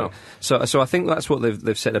think. Right. So I think that's what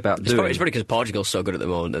they've set about doing. It's probably because Portugal's so good at the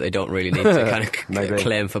moment that they don't really need to kind of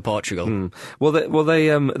claim for Portugal. Well,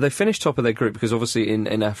 they finished top of their group because obviously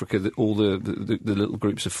in Africa all the little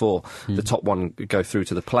groups of 4, the top one go through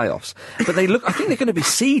to the playoffs. But I think they're going to be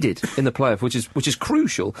seeded in the playoff, which is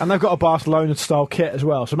crucial. And they've got a Barcelona-style kit as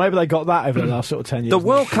well, so maybe they got that over the last sort of 10 years. The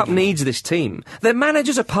World Cup needs this team. Their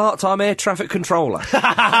manager's a part-time air traffic controller. He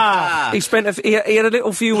had a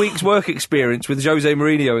little few weeks work experience with Jose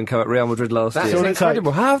Mourinho and co at Real Madrid last That's year.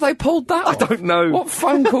 incredible. How have they pulled that off? I don't know. What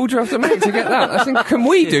phone call do you have to make to get that? Can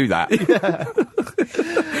we do that?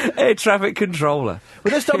 Air traffic controller.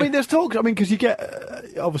 Well, there's talk. Because you get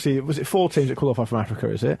obviously, was it 4 teams that qualify from Africa?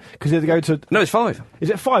 Is it? Because they go to No, it's 5. Is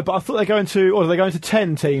it 5? But I thought they're going to, or are they going to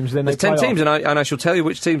 10 teams? Then There's they 10 play teams, off? and I shall tell you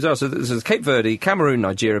which teams are. So there's Cape Verde, Cameroon,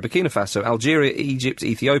 Nigeria, Burkina Faso, Algeria, Egypt,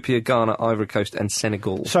 Ethiopia, Ghana, Ivory Coast, and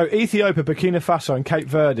Senegal. So Ethiopia, Burkina Faso, and Cape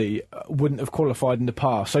Verde wouldn't have qualified in the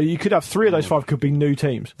past. So you could have 3 of those 5 could be new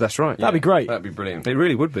teams. That's right. That'd be great. That'd be brilliant. It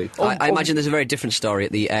really would be. I imagine there's a very different story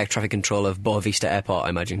at the air traffic control of Boa Vista Airport, I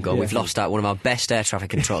imagine. We've lost out one of our best air traffic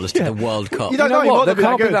controllers to the World Cup. You don't know what? what?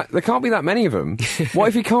 There can't be that many of them. What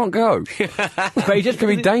if he can't go? But he just can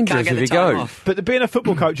be dangerous get if the he time goes. off. But being a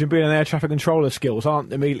football coach and being an air traffic controller skills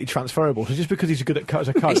aren't immediately transferable. So just because he's good as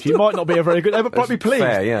a coach, he might not be a very good. They might be pleased.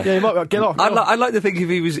 fair, yeah. He might be like, get off. I'd like to think if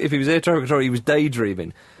he was air traffic controller, he was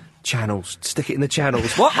daydreaming. Channels, stick it in the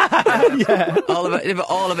channels. What? All of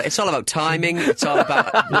it. It's all about timing. It's all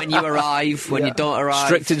about when you arrive, when you don't arrive.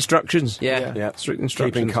 Strict instructions. Yeah. Strict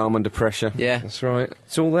instructions. Keeping calm under pressure. Yeah. That's right.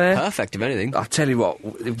 It's all there. Perfect, if anything. I'll tell you what.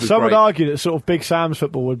 It was Some would great. argue that sort of Big Sam's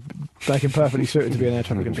football would make him perfectly suited to be an air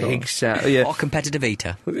traffic controller. Big sound. Yeah. Or competitive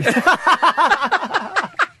eater.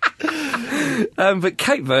 But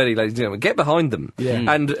Cape Verde, ladies and gentlemen, get behind them. Yeah.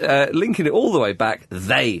 And linking it all the way back,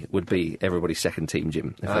 they would be everybody's second team,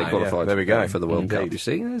 Jim, if they qualified yeah. There we go. for the World Cup. Indeed. You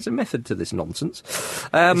see, there's a method to this nonsense.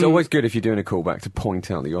 It's always good if you're doing a callback to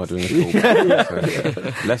point out that you are doing a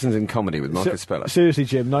callback. So, lessons in comedy with Marcus Speller. Seriously,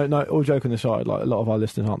 Jim, no, all joking aside, like a lot of our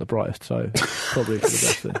listeners aren't the brightest, so probably for the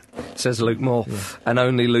best thing. Says Luke Moore, and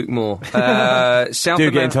only Luke Moore. Do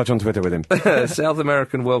get in touch on Twitter with him. South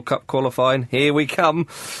American World Cup qualifying. Here we come.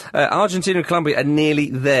 Argentina and Colombia are nearly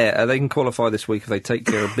there. They can qualify this week if they take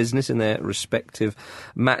care of business in their respective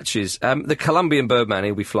matches. The Colombian Birdman,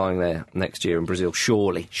 he'll be flying there next year in Brazil.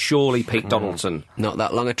 Surely Pete Donaldson. Not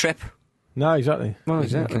that long a trip No, exactly. Well,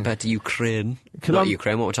 exactly. compared to Ukraine. Not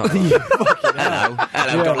Ukraine, what we're talking about.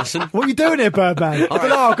 Hello, Yeah. Donaldson. What are you doing here, Birdman? I don't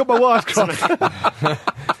know, I've got my wires crossed.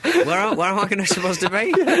 Where am I supposed to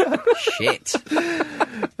be? Shit.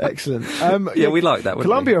 Excellent. Yeah, we like that, wouldn't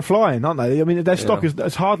Colombia are flying, aren't they? I mean, their stock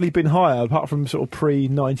has hardly been higher, apart from sort of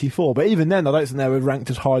pre-94. But even then, I don't think they were ranked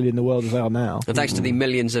as highly in the world as they are now. And thanks to the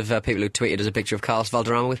millions of people who tweeted us a picture of Carlos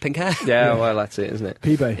Valderrama with pink hair. Yeah, well, that's it, isn't it?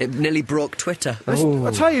 PB. It nearly broke Twitter.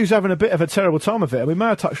 I'll tell you who's having a bit of a terrible time of it, and we may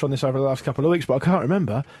have touched on this over the last couple of weeks, but I can't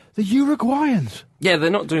remember. The Uruguayans. Yeah, they're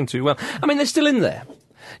not doing too well. I mean, they're still in there.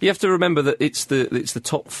 You have to remember that it's the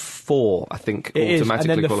top 4, I think, It automatically is, and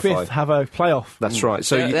then the qualify. 5th have a playoff. That's right.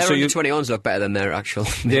 So Their so under-21s look better than their actual...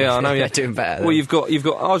 Yeah, I know. Yeah, They're doing better. Well, you've got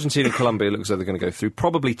Argentina and Colombia. Looks like they're going to go through.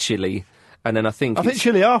 Probably Chile, and then I think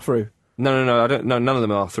Chile are through. No, I don't. No, none of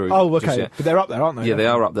them are through. Oh, just okay. yet. But they're up there, aren't they? Yeah, they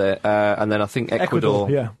are up there. And then I think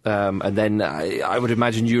Ecuador. Yeah. And then I would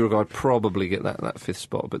imagine Uruguay would probably get that 5th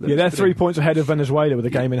spot. But Yeah, they're 3 points ahead of Venezuela with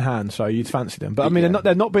a game in hand, so you'd fancy them. But I mean,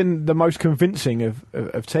 they've not been the most convincing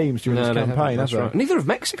of teams during this campaign, have they? Neither have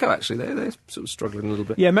Mexico, actually. They're sort of struggling a little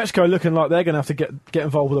bit. Yeah, Mexico looking like they're going to have to get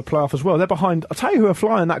involved with the playoff as well. They're behind. I'll tell you who are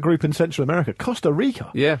flying that group in Central America: Costa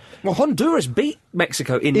Rica. Yeah. Well, Honduras beat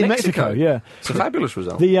Mexico in Mexico. Yeah, it's a fabulous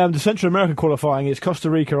result. The Central American qualifying is Costa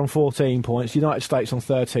Rica on 14 points, United States on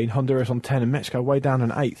 13, Honduras on 10, and Mexico way down on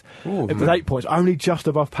 8th. With 8 points, only just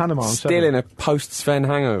above Panama on 7. Still in a post-Sven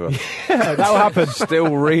hangover. Yeah, that'll happen.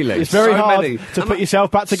 Still reeling. It's very So hard many. to put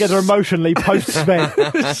yourself back together emotionally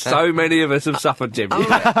post-Sven. So many of us have suffered, Jim, and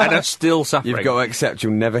are still suffering. You've got to accept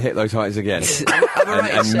you'll never hit those heights again.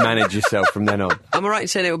 right and manage yourself from then on. Am I right in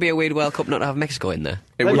saying it would be a weird World Cup not to have Mexico in there?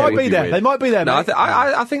 They might be there. weird. They might be there. No, mate.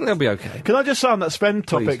 I think they'll be okay. Can I just say on that Sven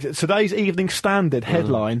topic, today's Evening Standard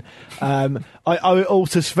headline, I owe it all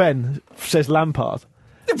to Sven, says Lampard.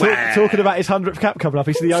 Talking about his 100th cap coming up,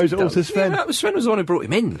 he said he owes it all to Sven. Yeah, Sven was the one who brought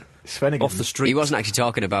him in. Sven again. Off the street. He wasn't actually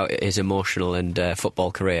talking about his emotional and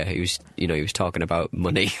football career. He was talking about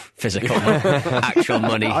money, physical, actual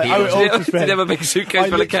money. I owe it all to Sven. Did he have a big suitcase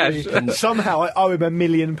full of cash? Somehow I owe him £1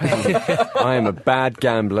 million. I am a bad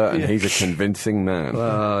gambler and he's a convincing man.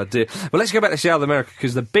 Oh, dear. Well, let's go back to South America,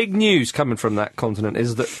 because the big news coming from that continent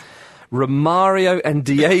is that Romario and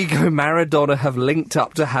Diego Maradona have linked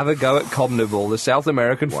up to have a go at CONMEBOL, the South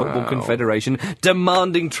American Football Confederation,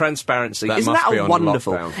 demanding transparency. Isn't that a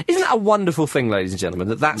wonderful? Isn't that a wonderful thing, ladies and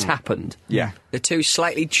gentlemen, that's happened? Yeah. The two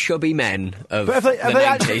slightly chubby men of But the have they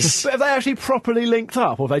 90s. actually properly linked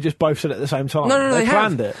up, or have they just both said it at the same time? No, they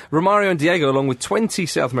planned have. it. Romario and Diego, along with 20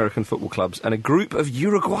 South American football clubs and a group of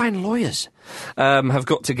Uruguayan lawyers, have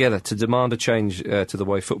got together to demand a change to the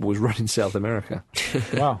way football is run in South America.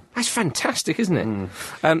 Wow. That's fantastic, isn't it?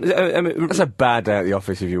 That's a bad day at the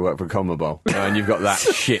office if you work for CONMEBOL and you've got that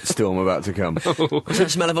shitstorm about to come. What's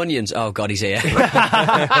that smell of onions? Oh, God, he's here. Who's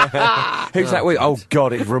that with? Oh,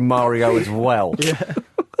 God, it's Romario as well.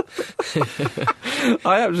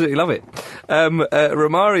 I absolutely love it.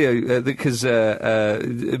 Romario, because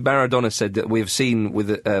Maradona said that we have seen with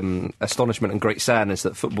astonishment and great sadness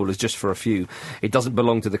that football is just for a few. It doesn't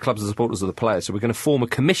belong to the clubs, the supporters, or the players. So we're going to form a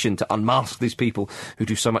commission to unmask these people who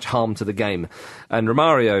do so much harm to the game. And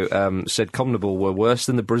Romario said CONMEBOL were worse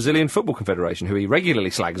than the Brazilian Football Confederation, who he regularly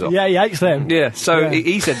slags off. Yeah, he hates them. Yeah, so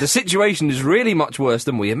he said the situation is really much worse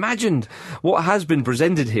than we imagined. What has been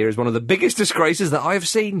presented here is one of the biggest disgraces that I have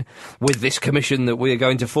seen. With this commission that we are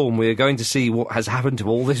going to form, we are going to see what has happened to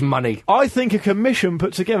all this money. I think a commission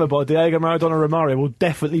put together by Diego Maradona Romario will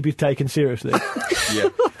definitely be taken seriously. Yeah.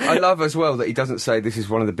 I love as well that he doesn't say this is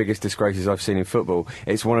one of the biggest disgraces I've seen in football.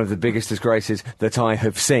 It's one of the biggest disgraces that I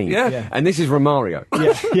have seen. Yeah. And this is Romario.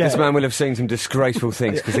 Yeah. This man will have seen some disgraceful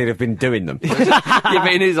things because he'd have been doing them. Yeah,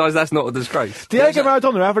 but in his eyes, that's not a disgrace. Diego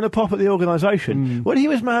Maradona having a pop at the organisation. When he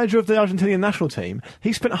was manager of the Argentinian national team,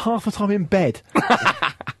 he spent half the time in bed.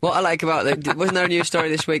 What I like about wasn't there a news story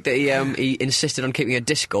this week that he insisted on keeping a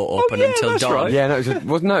disco open until dawn? right. Yeah, no, it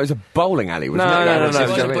was a bowling alley, wasn't it?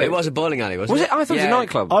 No. It was a bowling alley, wasn't Was it? it? I thought it was a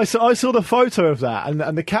nightclub. I saw the photo of that,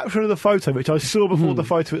 and the caption of the photo, which I saw before the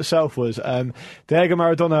photo itself, was Diego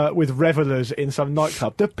Maradona with revellers in some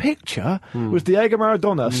nightclub. The picture was Diego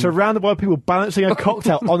Maradona surrounded by people balancing a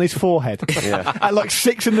cocktail on his forehead at like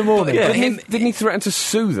 6 in the morning. Yeah. Didn't he threaten to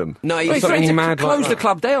sue them? No, he threatened to mad close like the that?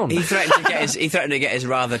 club down. He threatened to get his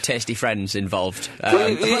rather tasty friends involved.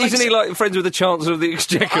 Isn't he like friends with the Chancellor of the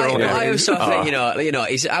Exchequer? I also think, you know,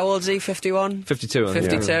 he's how old is he? 51? 52.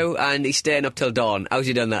 52, and he's staying up till dawn. How's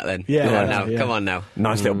he done that then? Yeah. Come on now.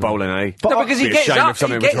 Nice little bowling alley. But No, because he Be gets ashamed up. if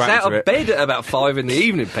something He was gets to happen out to of it. bed at about 5 in the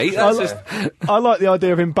evening, Pete. That's just. I like the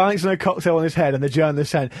idea of him balancing a cocktail on his head and the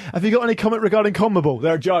journalist saying, "Have you got any comment regarding CONMEBOL?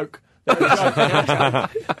 They're a joke.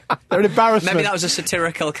 They're an embarrassment. Maybe that was a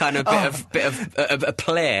satirical kind of bit of a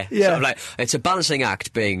play. Yeah. Sort of like, it's a balancing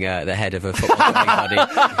act being the head of a football body. Hang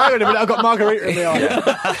on a minute, I've got Margarita in the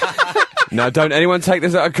eye. No, don't anyone take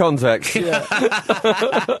this out of context.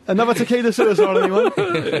 Another tequila suicide, anyone?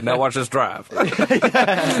 Now watch us drive.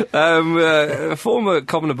 Former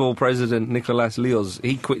Commonwealth President Nicolas Lioz,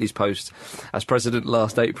 he quit his post as president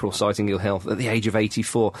last April, citing ill health at the age of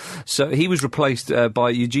 84. So he was replaced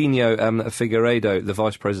by Eugenio Figueiredo, the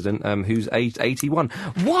vice president, who's 81.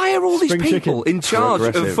 Why are all these Spring people chicken. in charge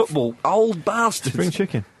of Progressive. football? Old bastards. Spring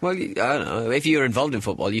chicken. Well, I don't know. If you're involved in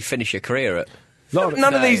football, you finish your career at.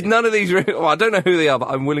 None of these. Well, I don't know who they are, but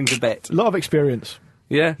I'm willing to bet. A lot of experience.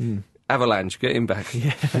 Yeah. Avalanche, get him back.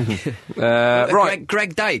 Right.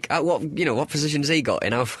 Greg Dyke. What position has he got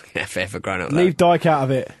in our FA for crying out loud? Leave Dyke out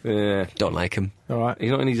of it. Yeah. Don't like him. All right.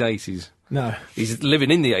 He's not in his 80s. No. He's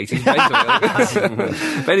living in the 80s,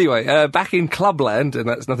 basically. But anyway, back in clubland, and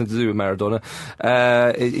that's nothing to do with Maradona,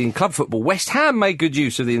 in club football, West Ham made good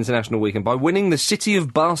use of the international weekend by winning the City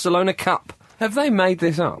of Barcelona Cup. Have they made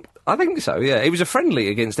this up? I think so, yeah. It was a friendly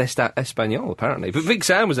against Espanyol, apparently. But Vic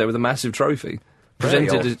Sam was there with a massive trophy.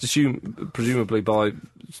 Presented, presumably by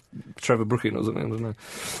Trevor Brooking or something, I don't know.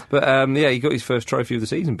 But, he got his first trophy of the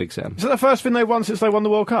season, Big Sam. Is that the first thing they won since they won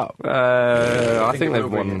the World Cup? I think they've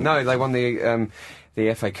won. No, they won the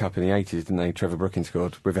FA Cup in the 80s, didn't they? Trevor Brooking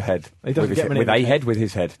scored with a head. He doesn't with get many with a heads. head with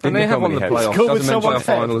his head. And they have won the playoffs. Scored with Doesn't mention someone's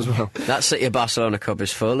our head. final as well. That City of Barcelona Cup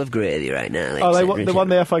is full of gravy right now. Oh, they won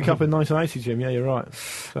the FA Cup in 1980, Jim. Yeah, you're right.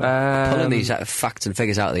 Pulling these facts and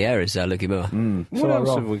figures out of the air is Lucky Moore. What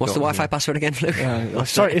else have we What's got the Wi-Fi password again, Luke?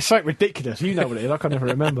 Sorry, it's so ridiculous. You know what it is. I can never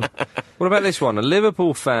remember. What about this one? A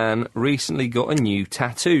Liverpool fan recently got a new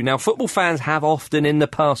tattoo. Now, football fans have often in the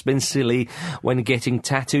past been silly when getting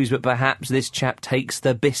tattoos, but perhaps this chap takes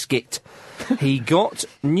the biscuit. He got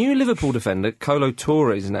new Liverpool defender Kolo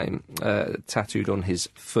Touré's name tattooed on his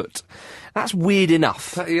foot. That's weird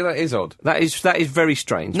enough. That is odd. That is very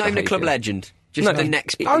strange. Not even a behaviour. club legend. Just No, the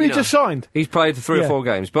next. Only just signed. He's played 3 or 4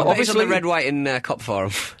 games, but He's on obviously the red, white, and cop for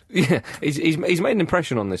him. Yeah, he's made an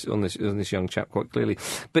impression on this young chap quite clearly,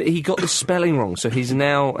 but he got the spelling wrong, so he's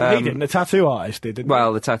now. He didn't. The tattoo artist did, didn't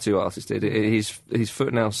Well, the tattoo artist did. His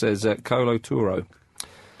foot now says Kolo Touré.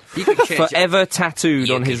 You could change Forever tattooed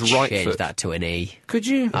you on his could right change foot. that to an E. Could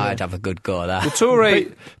you? I'd have a good go at that. Well, Touré.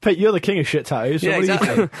 he? Pete, you're the king of shit tattoos. So Yeah, what do you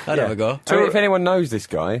exactly. think? I'd have a go. I mean, if anyone knows this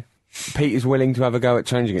guy, Pete is willing to have a go at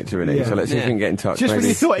changing it to an E. Yeah. So let's see if we can get in touch. Just when maybe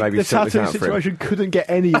you thought maybe the sort this tattoo out for him. situation couldn't get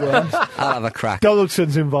any worse, I'll have a crack.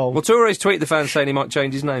 Donaldson's involved. Well, Touré's tweeted the fans saying he might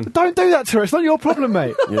change his name. Don't do that to her. It's not your problem,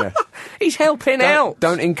 mate. Yeah. He's helping out.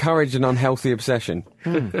 Don't encourage an unhealthy obsession.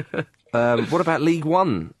 What about League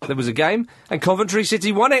One? There was a game, and Coventry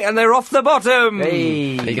City won it, and they're off the bottom.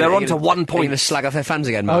 They're on to 1 Are you going point. to slag off their fans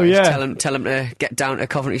again, Oh, Mark? yeah. Tell them to get down to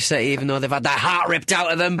Coventry City, even though they've had their heart ripped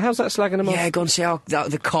out of them. How's that slagging them off? Yeah, go and see how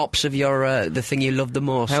the corpse of your the thing you love the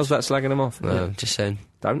most. How's that slagging them off? Just saying.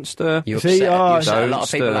 Don't stir. You See, upset a lot of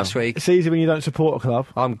don't people stir. last week. It's easy when you don't support a club.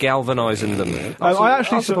 I'm galvanising them. I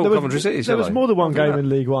actually support there was, Coventry City. there was shall I? more than one I'll do game that. in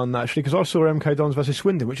League One actually because I saw MK Dons versus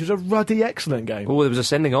Swindon, which was a ruddy excellent game. Oh, there was a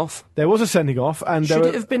sending off. There was a sending off, and Should there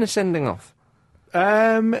it have been a sending off?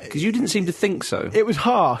 Because you didn't seem to think so. it was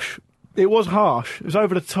harsh. It was harsh. It was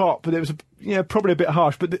over the top, but it was probably a bit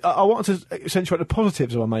harsh. But I wanted to accentuate the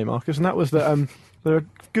positives of our mate, Marcus, and that was that there are a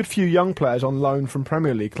good few young players on loan from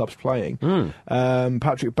Premier League clubs playing.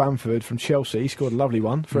 Patrick Bamford from Chelsea scored a lovely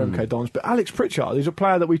one for MK Dons. But Alex Pritchard, who's a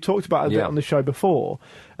player that we talked about a bit on the show before,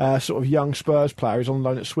 sort of young Spurs player who's on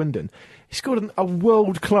loan at Swindon. He scored a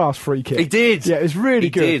world-class free kick. He did. Yeah, it was really He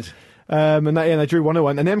good. did. And they drew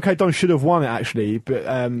 1-1. And MK Dons should have won it, actually, but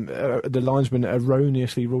the linesman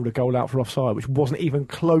erroneously ruled a goal out for offside, which wasn't even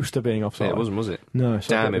close to being offside. Yeah, it wasn't, was it? No. So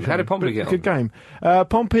Damn him. How did Pompey get on? Good game.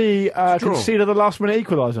 Pompey conceded the last-minute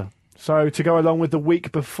equaliser. So to go along with the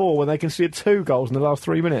week before when they conceded 2 goals in the last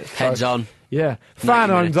 3 minutes. So, Heads on. Yeah.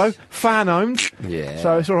 Fan-owned, though. Fan-owned. Yeah.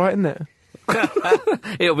 So it's all right, isn't it?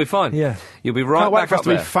 It'll be fine. Yeah. You'll be right Can't wait back for us up to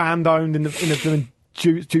be there. fan-owned in the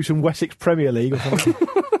Juice and Wessex Premier League or something.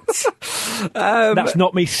 That's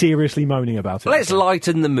not me seriously moaning about it. Let's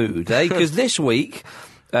lighten the mood, eh? Because this week,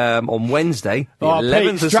 on Wednesday, the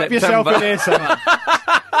 11th Pete, of strap yourself September, in here, son.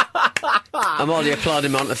 I'm already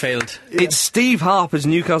applauding him on the field. it's Steve Harper's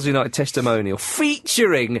Newcastle United testimonial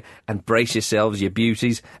featuring, and brace yourselves, your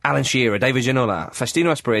beauties, Alan Shearer, David Ginola,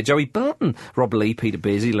 Faustino Asprey, Joey Barton, Rob Lee, Peter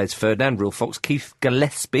Beardsley, Les Ferdinand, Real Fox, Keith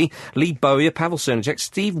Gillespie, Lee Bowyer, Pavel Cernacek,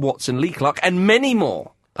 Steve Watson, Lee Clark, and many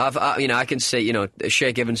more. I can see,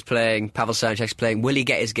 Shea Gibbons playing, Pavel Cernacek's playing. Will he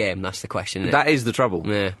get his game? That's the question, isn't it? That is the trouble.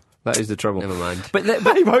 Yeah. That is the trouble. Never mind. But,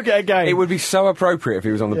 He won't get a game. It would be so appropriate if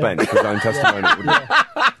he was on the bench for his own testimony. Wouldn't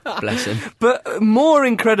it? Bless him. But more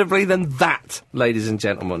incredibly than that, ladies and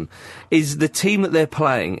gentlemen, is the team that they're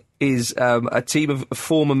playing is a team of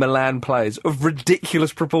former Milan players of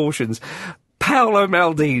ridiculous proportions. Paolo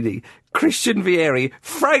Maldini, Christian Vieri,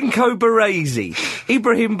 Franco Baresi,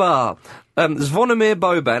 Ibrahim Bar, Zvonimir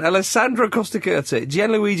Boban, Alessandro Costacurta,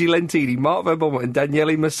 Gianluigi Lentini, Mark Van Bommel and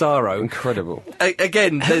Daniele Massaro. Incredible.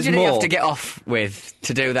 Again, Who there's did he more. have to get off with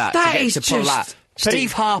to do that? That to get is to pull just- that.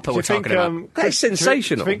 Steve Harper Do we're you think, talking about. That is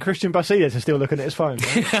sensational. Do you think Christian Basidas is still looking at his phone?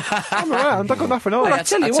 I'm around. I've got nothing on. Well, I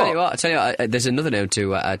tell you what. There's another name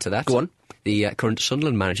to add to that. Go on. The current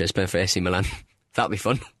Sunderland manager is playing for AC Milan. That'll be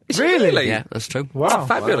fun. Really? Yeah, that's true. Wow. Oh,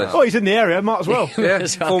 fabulous. Oh, he's in the area. Might as well. Yeah,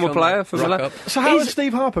 As well, former come player on, for rock Milan. up. So how has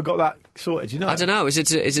Steve Harper got that sorted? Do you know? I don't know. Is it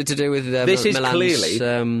to do with This is Milan's,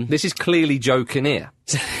 clearly this is clearly Joe Kinnear.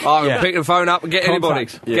 I'm going to pick the phone up and get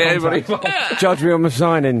Contacts. anybody. Get anybody. Judge me on my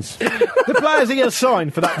signings. The players he has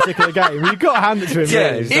signed for that particular game. You've got to hand it to him. Yeah,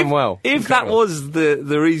 really. he's done well. If that was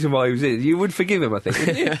the reason why he was in, you would forgive him, I think.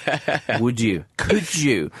 Wouldn't you? Would you? Could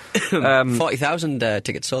you? 40,000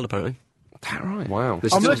 tickets sold apparently. That right? Wow.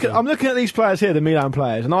 I'm looking at these players here, the Milan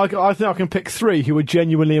players, and I think I can pick three who would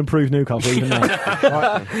genuinely improve Newcastle even now.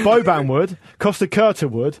 Right? Boban would, Costacurta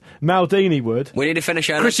would, Maldini would. We need to finish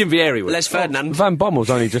our Christian Vieri would. Les Ferdinand. Van Bommel's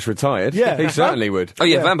only just retired. Yeah. He certainly would. Oh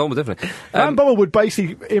yeah, Yeah. Van Bommel definitely. Van Bommel would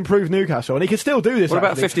basically improve Newcastle, and he can still do this. What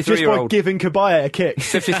about actually, just by 53-year-old? giving Kabaye a kick?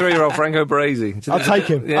 53-year-old Franco Baresi. I'll take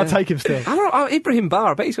him. Yeah. I'll take him still. Ibrahim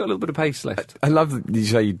Bar, I bet he's got a little bit of pace left. I love that you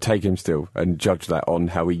say you'd take him still and judge that on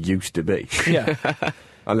how he used to be. Yeah.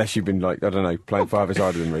 Unless you've been, like, I don't know, playing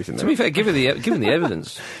five-a-side with him recently. To be fair, given the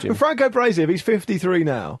evidence, Jim. But Franco Baresi, if he's 53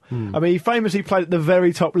 now, I mean, he famously played at the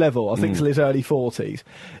very top level, I think, till his early 40s.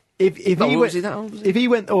 If he was went, he that old, was he? if he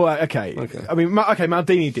went, okay. I mean,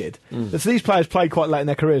 Maldini did. So these players played quite late in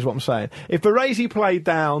their careers. What I'm saying, if Baresi played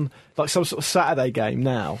down like some sort of Saturday game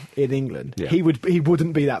now in England, Yeah. he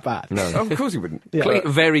wouldn't be that bad. No, of course he wouldn't. Yeah.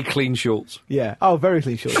 Very clean shorts. Yeah. Oh, very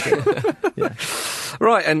clean short. Yeah.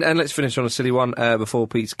 Right, and let's finish on a silly one before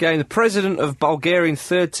Pete's game. The president of Bulgarian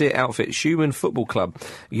third-tier outfit Shumen Football Club,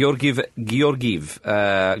 Georgi Georgiev,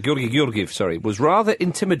 was rather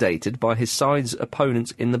intimidated by his side's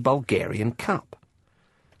opponents in the Bulgarian Cup.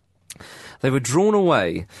 They were drawn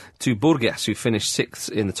away to Burgas, who finished 6th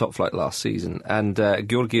in the top flight last season, and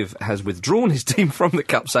Georgiev has withdrawn his team from the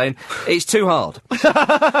cup, saying, "It's too hard.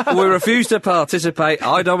 We refuse to participate.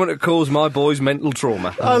 I don't want to cause my boys mental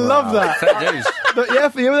trauma." I love that. Fair dues. But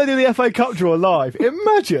when they do the FA Cup draw live,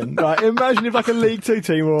 imagine if like a League Two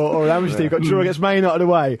team or an amateur team got drawn against Man United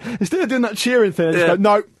away, instead of doing that cheering thing, they just go,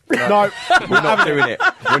 no, We're not doing it.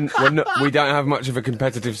 We don't have much of a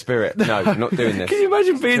competitive spirit. No, we're not doing this. Can you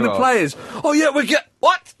imagine being Too the hard. players? Oh yeah, we get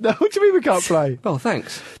what? No, what do you mean we can't play? Oh,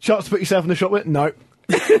 thanks. Chance to put yourself in the shot with? No.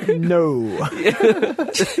 No.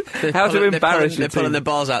 How to embarrass They're your pulling team. the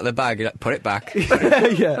balls out of the bag. You're like, put it back.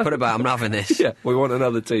 Yeah. Put it back. I'm not having this. Yeah, we want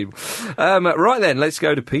another team. Right then, let's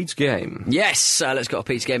go to Pete's game. Yes, let's go to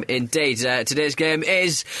Pete's game indeed. Today's game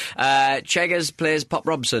is Cheggers plays Pop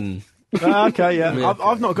Robson. Okay, yeah.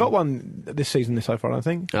 I've not got one this season so far, I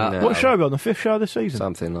think. No. What show are we on? The 5th show of the season?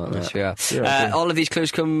 Something like that. Yeah. All of these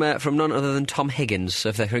clues come from none other than Tom Higgins, so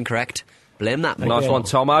if they're incorrect, blame that. Nice one,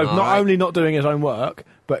 Tomo. Not only not doing his own work,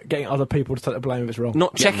 but getting other people to take the blame if it's wrong.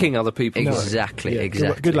 Not checking other people. Exactly, Yeah,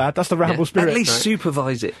 exactly. Good lad. That's the Ramble spirit. At least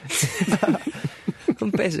supervise it. I'm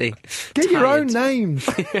busy. Get your own Tired. names.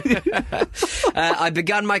 I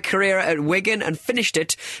began my career at Wigan and finished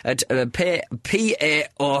it at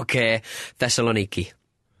PAOK Thessaloniki.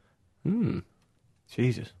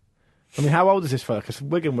 Jesus. I mean, how old is this fella? Because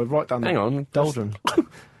Wigan were right down Hang the on. doldrums.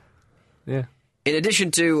 Yeah. In addition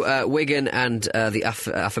to Wigan and the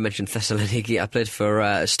aforementioned Thessaloniki, I played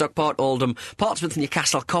for Stockport, Oldham, Portsmouth,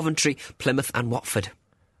 Newcastle, Coventry, Plymouth and Watford.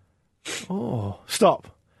 Oh, stop.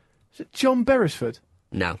 Is it John Beresford?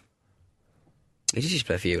 No. He just used to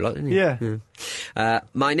play for you, didn't he? Yeah.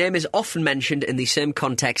 My name is often mentioned in the same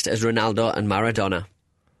context as Ronaldo and Maradona.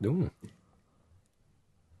 Ooh.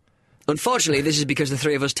 Unfortunately, this is because the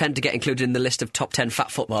three of us tend to get included in the list of top 10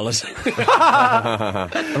 fat footballers.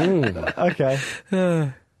 Okay.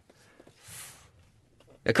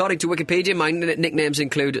 According to Wikipedia, my nicknames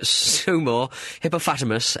include Sumo,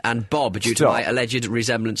 Hippopotamus and Bob, due to Stop. my alleged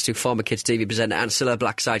resemblance to former Kids TV presenter and Cilla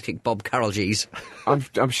Black sidekick Bob Carroll-G's.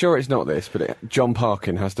 I'm sure it's not this, but John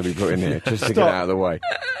Parkin has to be put in here just to get Stop. it out of the way.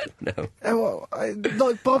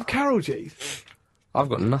 Like Bob Carroll-G's? I've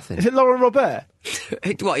got nothing. Is it Laurent Robert?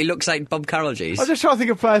 What, he looks like Bob Carroll-G's? I'm just trying to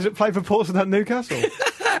think of players that played for Portsmouth and Newcastle.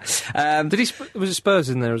 Was it Spurs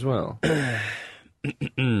in there as well?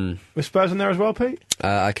 Was Spurs in there as well, Pete?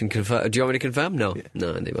 I can confirm. Do you want me to confirm? No.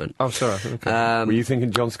 No, they weren't. Oh, sorry. Okay. Were you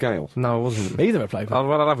thinking John Scales? No, I wasn't. He's never played for Oh,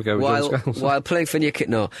 well, I'll have a go with John Scales. While playing for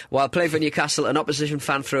Newcastle, an opposition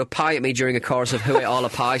fan threw a pie at me during a chorus of "Who ate all the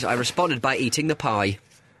pies?" I responded by eating the pie.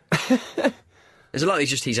 There's a lot of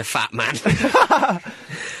he's a fat man.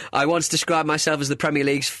 I once described myself as the Premier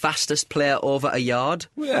League's fastest player over a yard.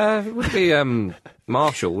 It would be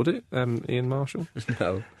Marshall, would it? Ian Marshall?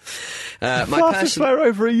 No. fastest player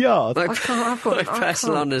over a yard. My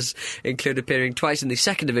personal honours include appearing twice in the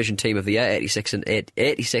second division team of the year,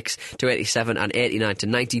 86 to 87 and 89 to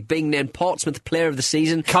 90, being named Portsmouth Player of the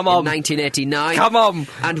Season in 1989. Come on!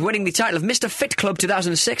 And winning the title of Mr. Fit Club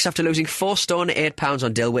 2006 after losing 4 stone 8 pounds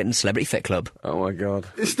on Dale Whitton's Celebrity Fit Club. Oh my God!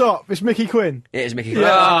 Stop! It's Mickey Quinn. It is Mickey.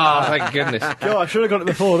 Oh, thank goodness. God, I should have got it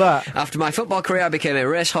before that. After my football career, I became a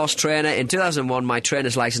racehorse trainer. In 2001, my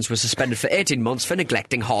trainer's licence was suspended for 18 months for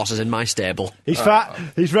neglecting horses in my stable. He's fat,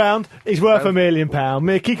 he's round, he's worth £1 million.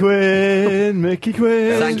 Mickey Quinn, Mickey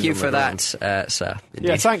Quinn. Thank you for that, sir. Indeed.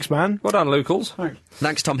 Yeah, thanks, man. Well done, Lucals.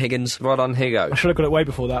 Thanks, Tom Higgins. Well done, Higo. I should have got it way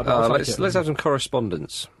before that, but I'll take it. Let's have some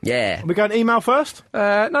correspondence. Yeah. Are we going email first?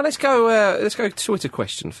 No, let's go Twitter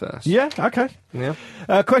question first. Yeah, okay. Yeah.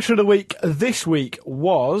 Question of the week this week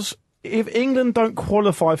was, if England don't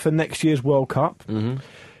qualify for next year's World Cup,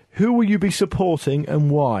 who will you be supporting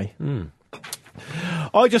and why?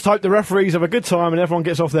 I just hope the referees have a good time and everyone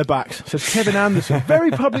gets off their backs, says Kevin Anderson. Very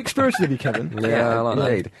public-spirited of you, Kevin. Yeah, I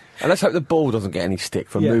like that. And let's hope the ball doesn't get any stick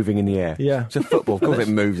from moving in the air. Yeah. It's a football, of course it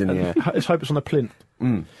moves in the air. Let's hope it's on a plinth.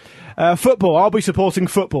 Football, I'll be supporting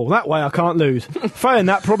football. That way I can't lose. Failing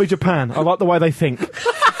that, probably Japan. I like the way they think.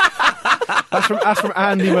 That's from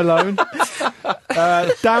Andy Malone.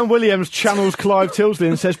 Dan Williams channels Clive Tilsley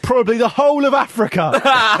and says, probably the whole of Africa.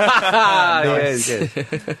 Yes.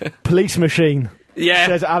 Police machine. Yeah.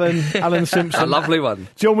 Says Alan Simpson. A lovely one.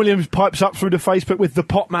 John Williams pipes up through the Facebook with the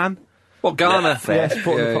Pot Man. What, Ghana? Yeah,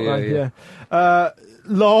 supporting the Pot Man,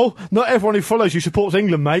 lol, not everyone who follows you supports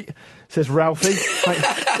England, mate, says Ralphie.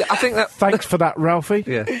 I think that... Thanks for that, Ralphie.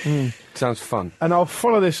 Yeah. Sounds fun. And I'll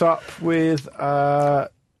follow this up with... the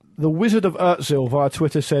Wizard of Urtzil via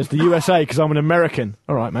Twitter says the USA because I'm an American.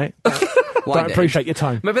 All right, mate. Don't appreciate your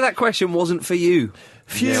tone. Maybe that question wasn't for you.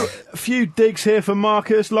 Few digs here for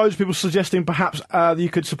Marcus. Loads of people suggesting perhaps you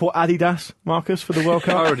could support Adidas, Marcus, for the World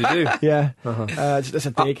Cup. I already do. Yeah. That's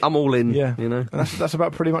a dig. I'm all in. Yeah. You know. And that's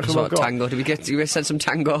about pretty much all I've got. Tango. Did we send some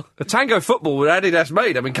tango? The tango football with Adidas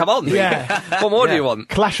made. I mean, come on. Yeah. What more do you want?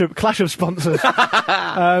 Clash of sponsors.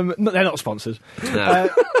 No, they're not sponsors. No.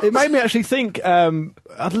 It made me actually think.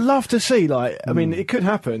 I'd love to see, I mean, it could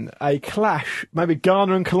happen. A clash, maybe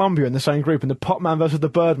Ghana and Colombia in the same group, and the Potman versus the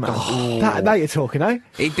Birdman. That you're talking, eh?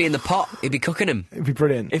 He'd be in the pot. He'd be cooking him. It'd be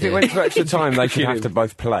brilliant. If it went to extra time, they should have to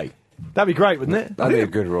both play. That'd be great, wouldn't it? That'd be a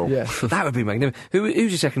good rule. Yeah. That would be magnificent.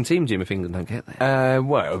 Who's your second team, Jim, if England don't get there?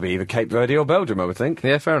 Well, it would be either Cape Verde or Belgium, I would think.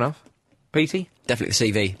 Yeah, fair enough. Petey?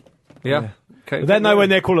 Definitely the CV. Yeah. Okay. But they're nowhere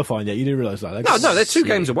near qualifying yet. You do realise that? No, they're 2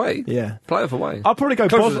 games away. Yeah. Playoff away. I'll probably go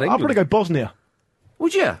Bosnia.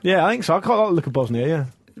 Would you? Yeah, I think so. I quite like the look of Bosnia. Yeah.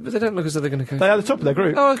 But they don't look as though they're going to go. They are the top of their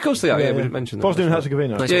group. Oh, of course they are. Yeah, we didn't mention that. Bosnia and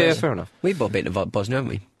Herzegovina. Nice Yeah, place. fair enough. We've both been to Bosnia, haven't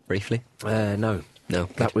we? Briefly. No. No.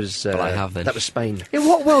 That was... But I have then. That was Spain. In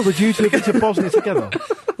what world would you two have been to Bosnia together?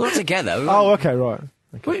 Not together. Oh, okay, right.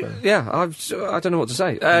 Okay, Well, yeah, I don't know what to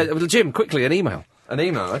say. Jim, quickly, an email. An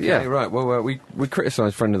email, okay, Yeah. right. Well, we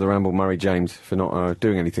criticised friend of the Ramble, Murray James, for not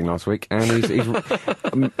doing anything last week, and he's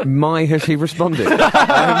has he responded?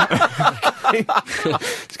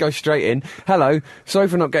 Let's go straight in. Hello, sorry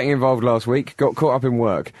for not getting involved last week, got caught up in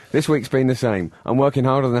work. This week's been the same. I'm working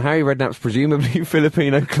harder than Harry Redknapp's presumably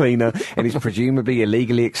Filipino cleaner and his presumably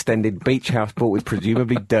illegally extended beach house bought with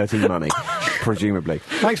presumably dirty money. Presumably.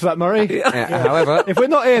 Thanks for that, Murray. However... If we're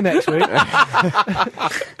not here next week,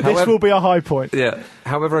 this will be a high point. Yeah.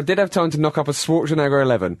 However, I did have time to knock up a Schwarzenegger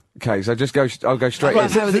 11. Okay, so I'll go straight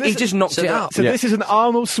in. He just knocked it up. So this is an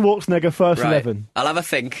Arnold Schwarzenegger first 11. I'll have a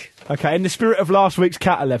think. Okay, in the spirit of last week's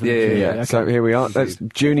Cat 11. Yeah. Okay. So here we are. That's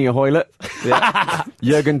Junior Hoylett. Yeah.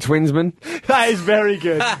 Jurgen Twinsman. That is very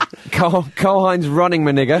good. Karl-Heinz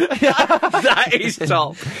Running-Manigger. That is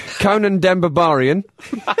top. Conan Dembabarian.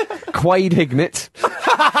 Quaid Hignett.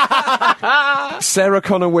 Sarah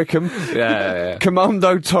Connor Wickham. Yeah.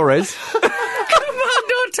 Commando Torres.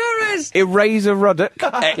 Commando Torres! Eraser Ruddock.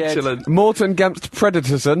 Excellent. Morton Gamst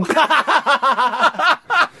Predatorson.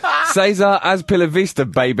 Cesar Azpilavista,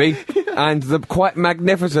 baby. And the quite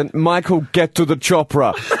magnificent Michael Get to the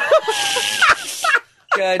Chopra.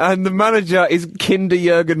 Good. And the manager is Kinder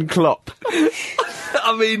Jurgen Klopp.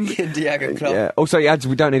 I mean, Diego Klopp. Yeah. Also, he adds,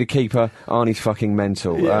 we don't need a keeper. Arnie's fucking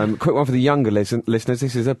mental. Quick one for the younger listeners.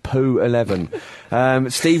 This is a poo 11.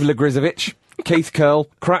 Steve Legrizovic, Keith Curl,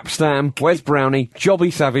 Crap Stam, Wes Brownie,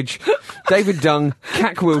 Jobby Savage, David Dung,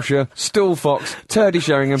 Cack Wilshire, Stool Fox, Turdy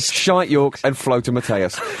Sheringham, Shite York, and Floater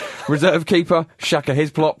Mateus. Reserve keeper, Shaka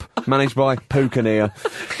Hisplop, managed by Poo Kinnear.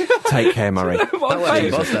 Take care, Murray.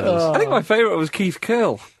 I think my favourite was Keith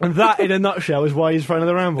Curl. And that, in a nutshell, is why he's front of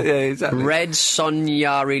the ramble. Yeah, exactly. Red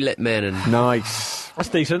Sonjari Litmanen. Nice. That's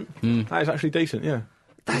decent. That is actually decent, yeah.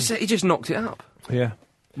 That's it, he just knocked it up. Yeah.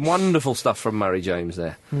 Wonderful stuff from Murray James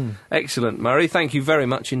there. Excellent, Murray. Thank you very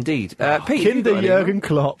much indeed. Pete, you Kinder got any Jurgen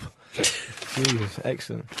Klopp. Jesus,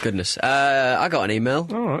 excellent. Goodness. I got an email.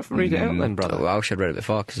 email? All right, read it out then, brother. Oh, I wish I'd read it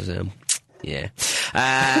before, because, yeah.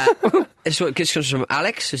 This comes from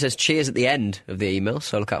Alex, who says cheers at the end of the email,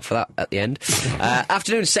 so look out for that at the end.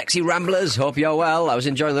 Afternoon, sexy ramblers. Hope you're well. I was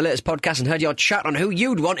enjoying the latest podcast and heard your chat on who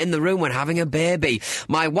you'd want in the room when having a baby.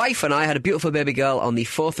 My wife and I had a beautiful baby girl on the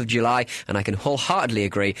 4th of July, and I can wholeheartedly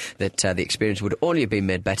agree that the experience would only have been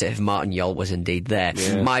made better if Martin Yol was indeed there.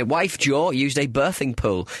 Yeah. My wife, Jo, used a birthing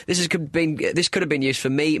pool. This could have been used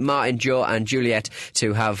for me, Martin, Jo and Juliet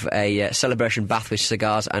to have a celebration bath with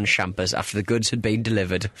cigars and champers after the goods had been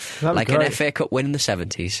delivered. Like great. an FA Cup win in the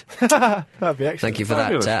 70s. That'd be excellent. Thank you for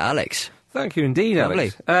Fabulous. that, Alex. Thank you indeed,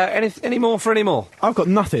 Lovely. Alex. Any more for any more? I've got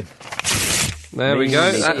nothing. There we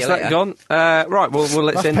go. See you That's later. that gone. Right, well,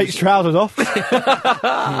 let's That's end. Pete's trousers off.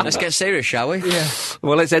 Let's get serious, shall we? Yeah.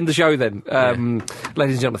 Well, let's end the show then.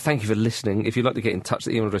 Ladies and gentlemen, thank you for listening. If you'd like to get in touch,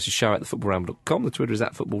 the email address is show@thefootballramble.com. The Twitter is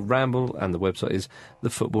 @footballramble, and the website is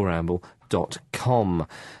thefootballramble.com.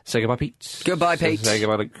 Say goodbye, Pete. Goodbye, Pete. Say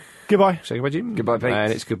goodbye, Luke. Goodbye. Say goodbye, Jim. Goodbye, Pete.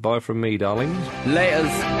 And it's goodbye from me, darlings. Laters.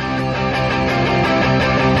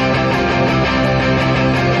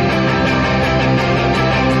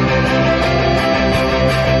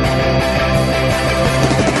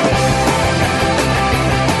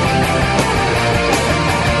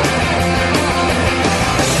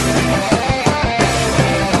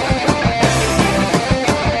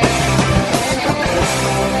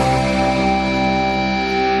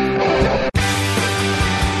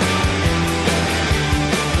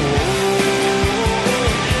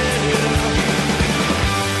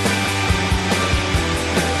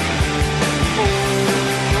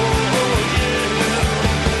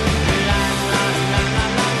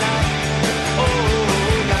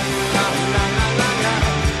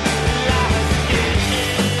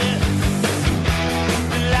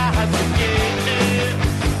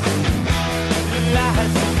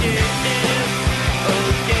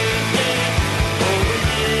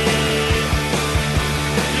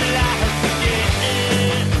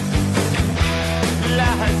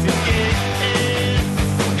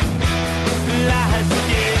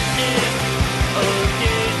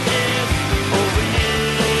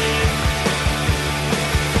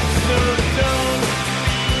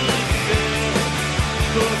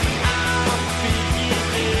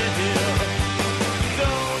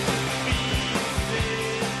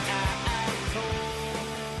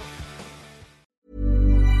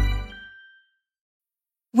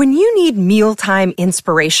 When you need mealtime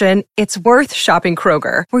inspiration, it's worth shopping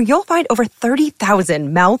Kroger, where you'll find over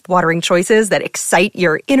 30,000 mouth-watering choices that excite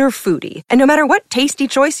your inner foodie. And no matter what tasty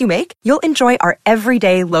choice you make, you'll enjoy our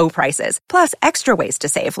everyday low prices, plus extra ways to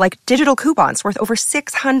save, like digital coupons worth over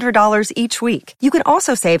 $600 each week. You can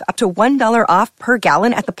also save up to $1 off per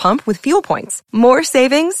gallon at the pump with fuel points. More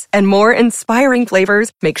savings and more inspiring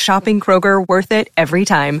flavors make shopping Kroger worth it every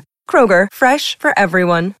time. Kroger, fresh for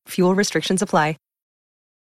everyone. Fuel restrictions apply.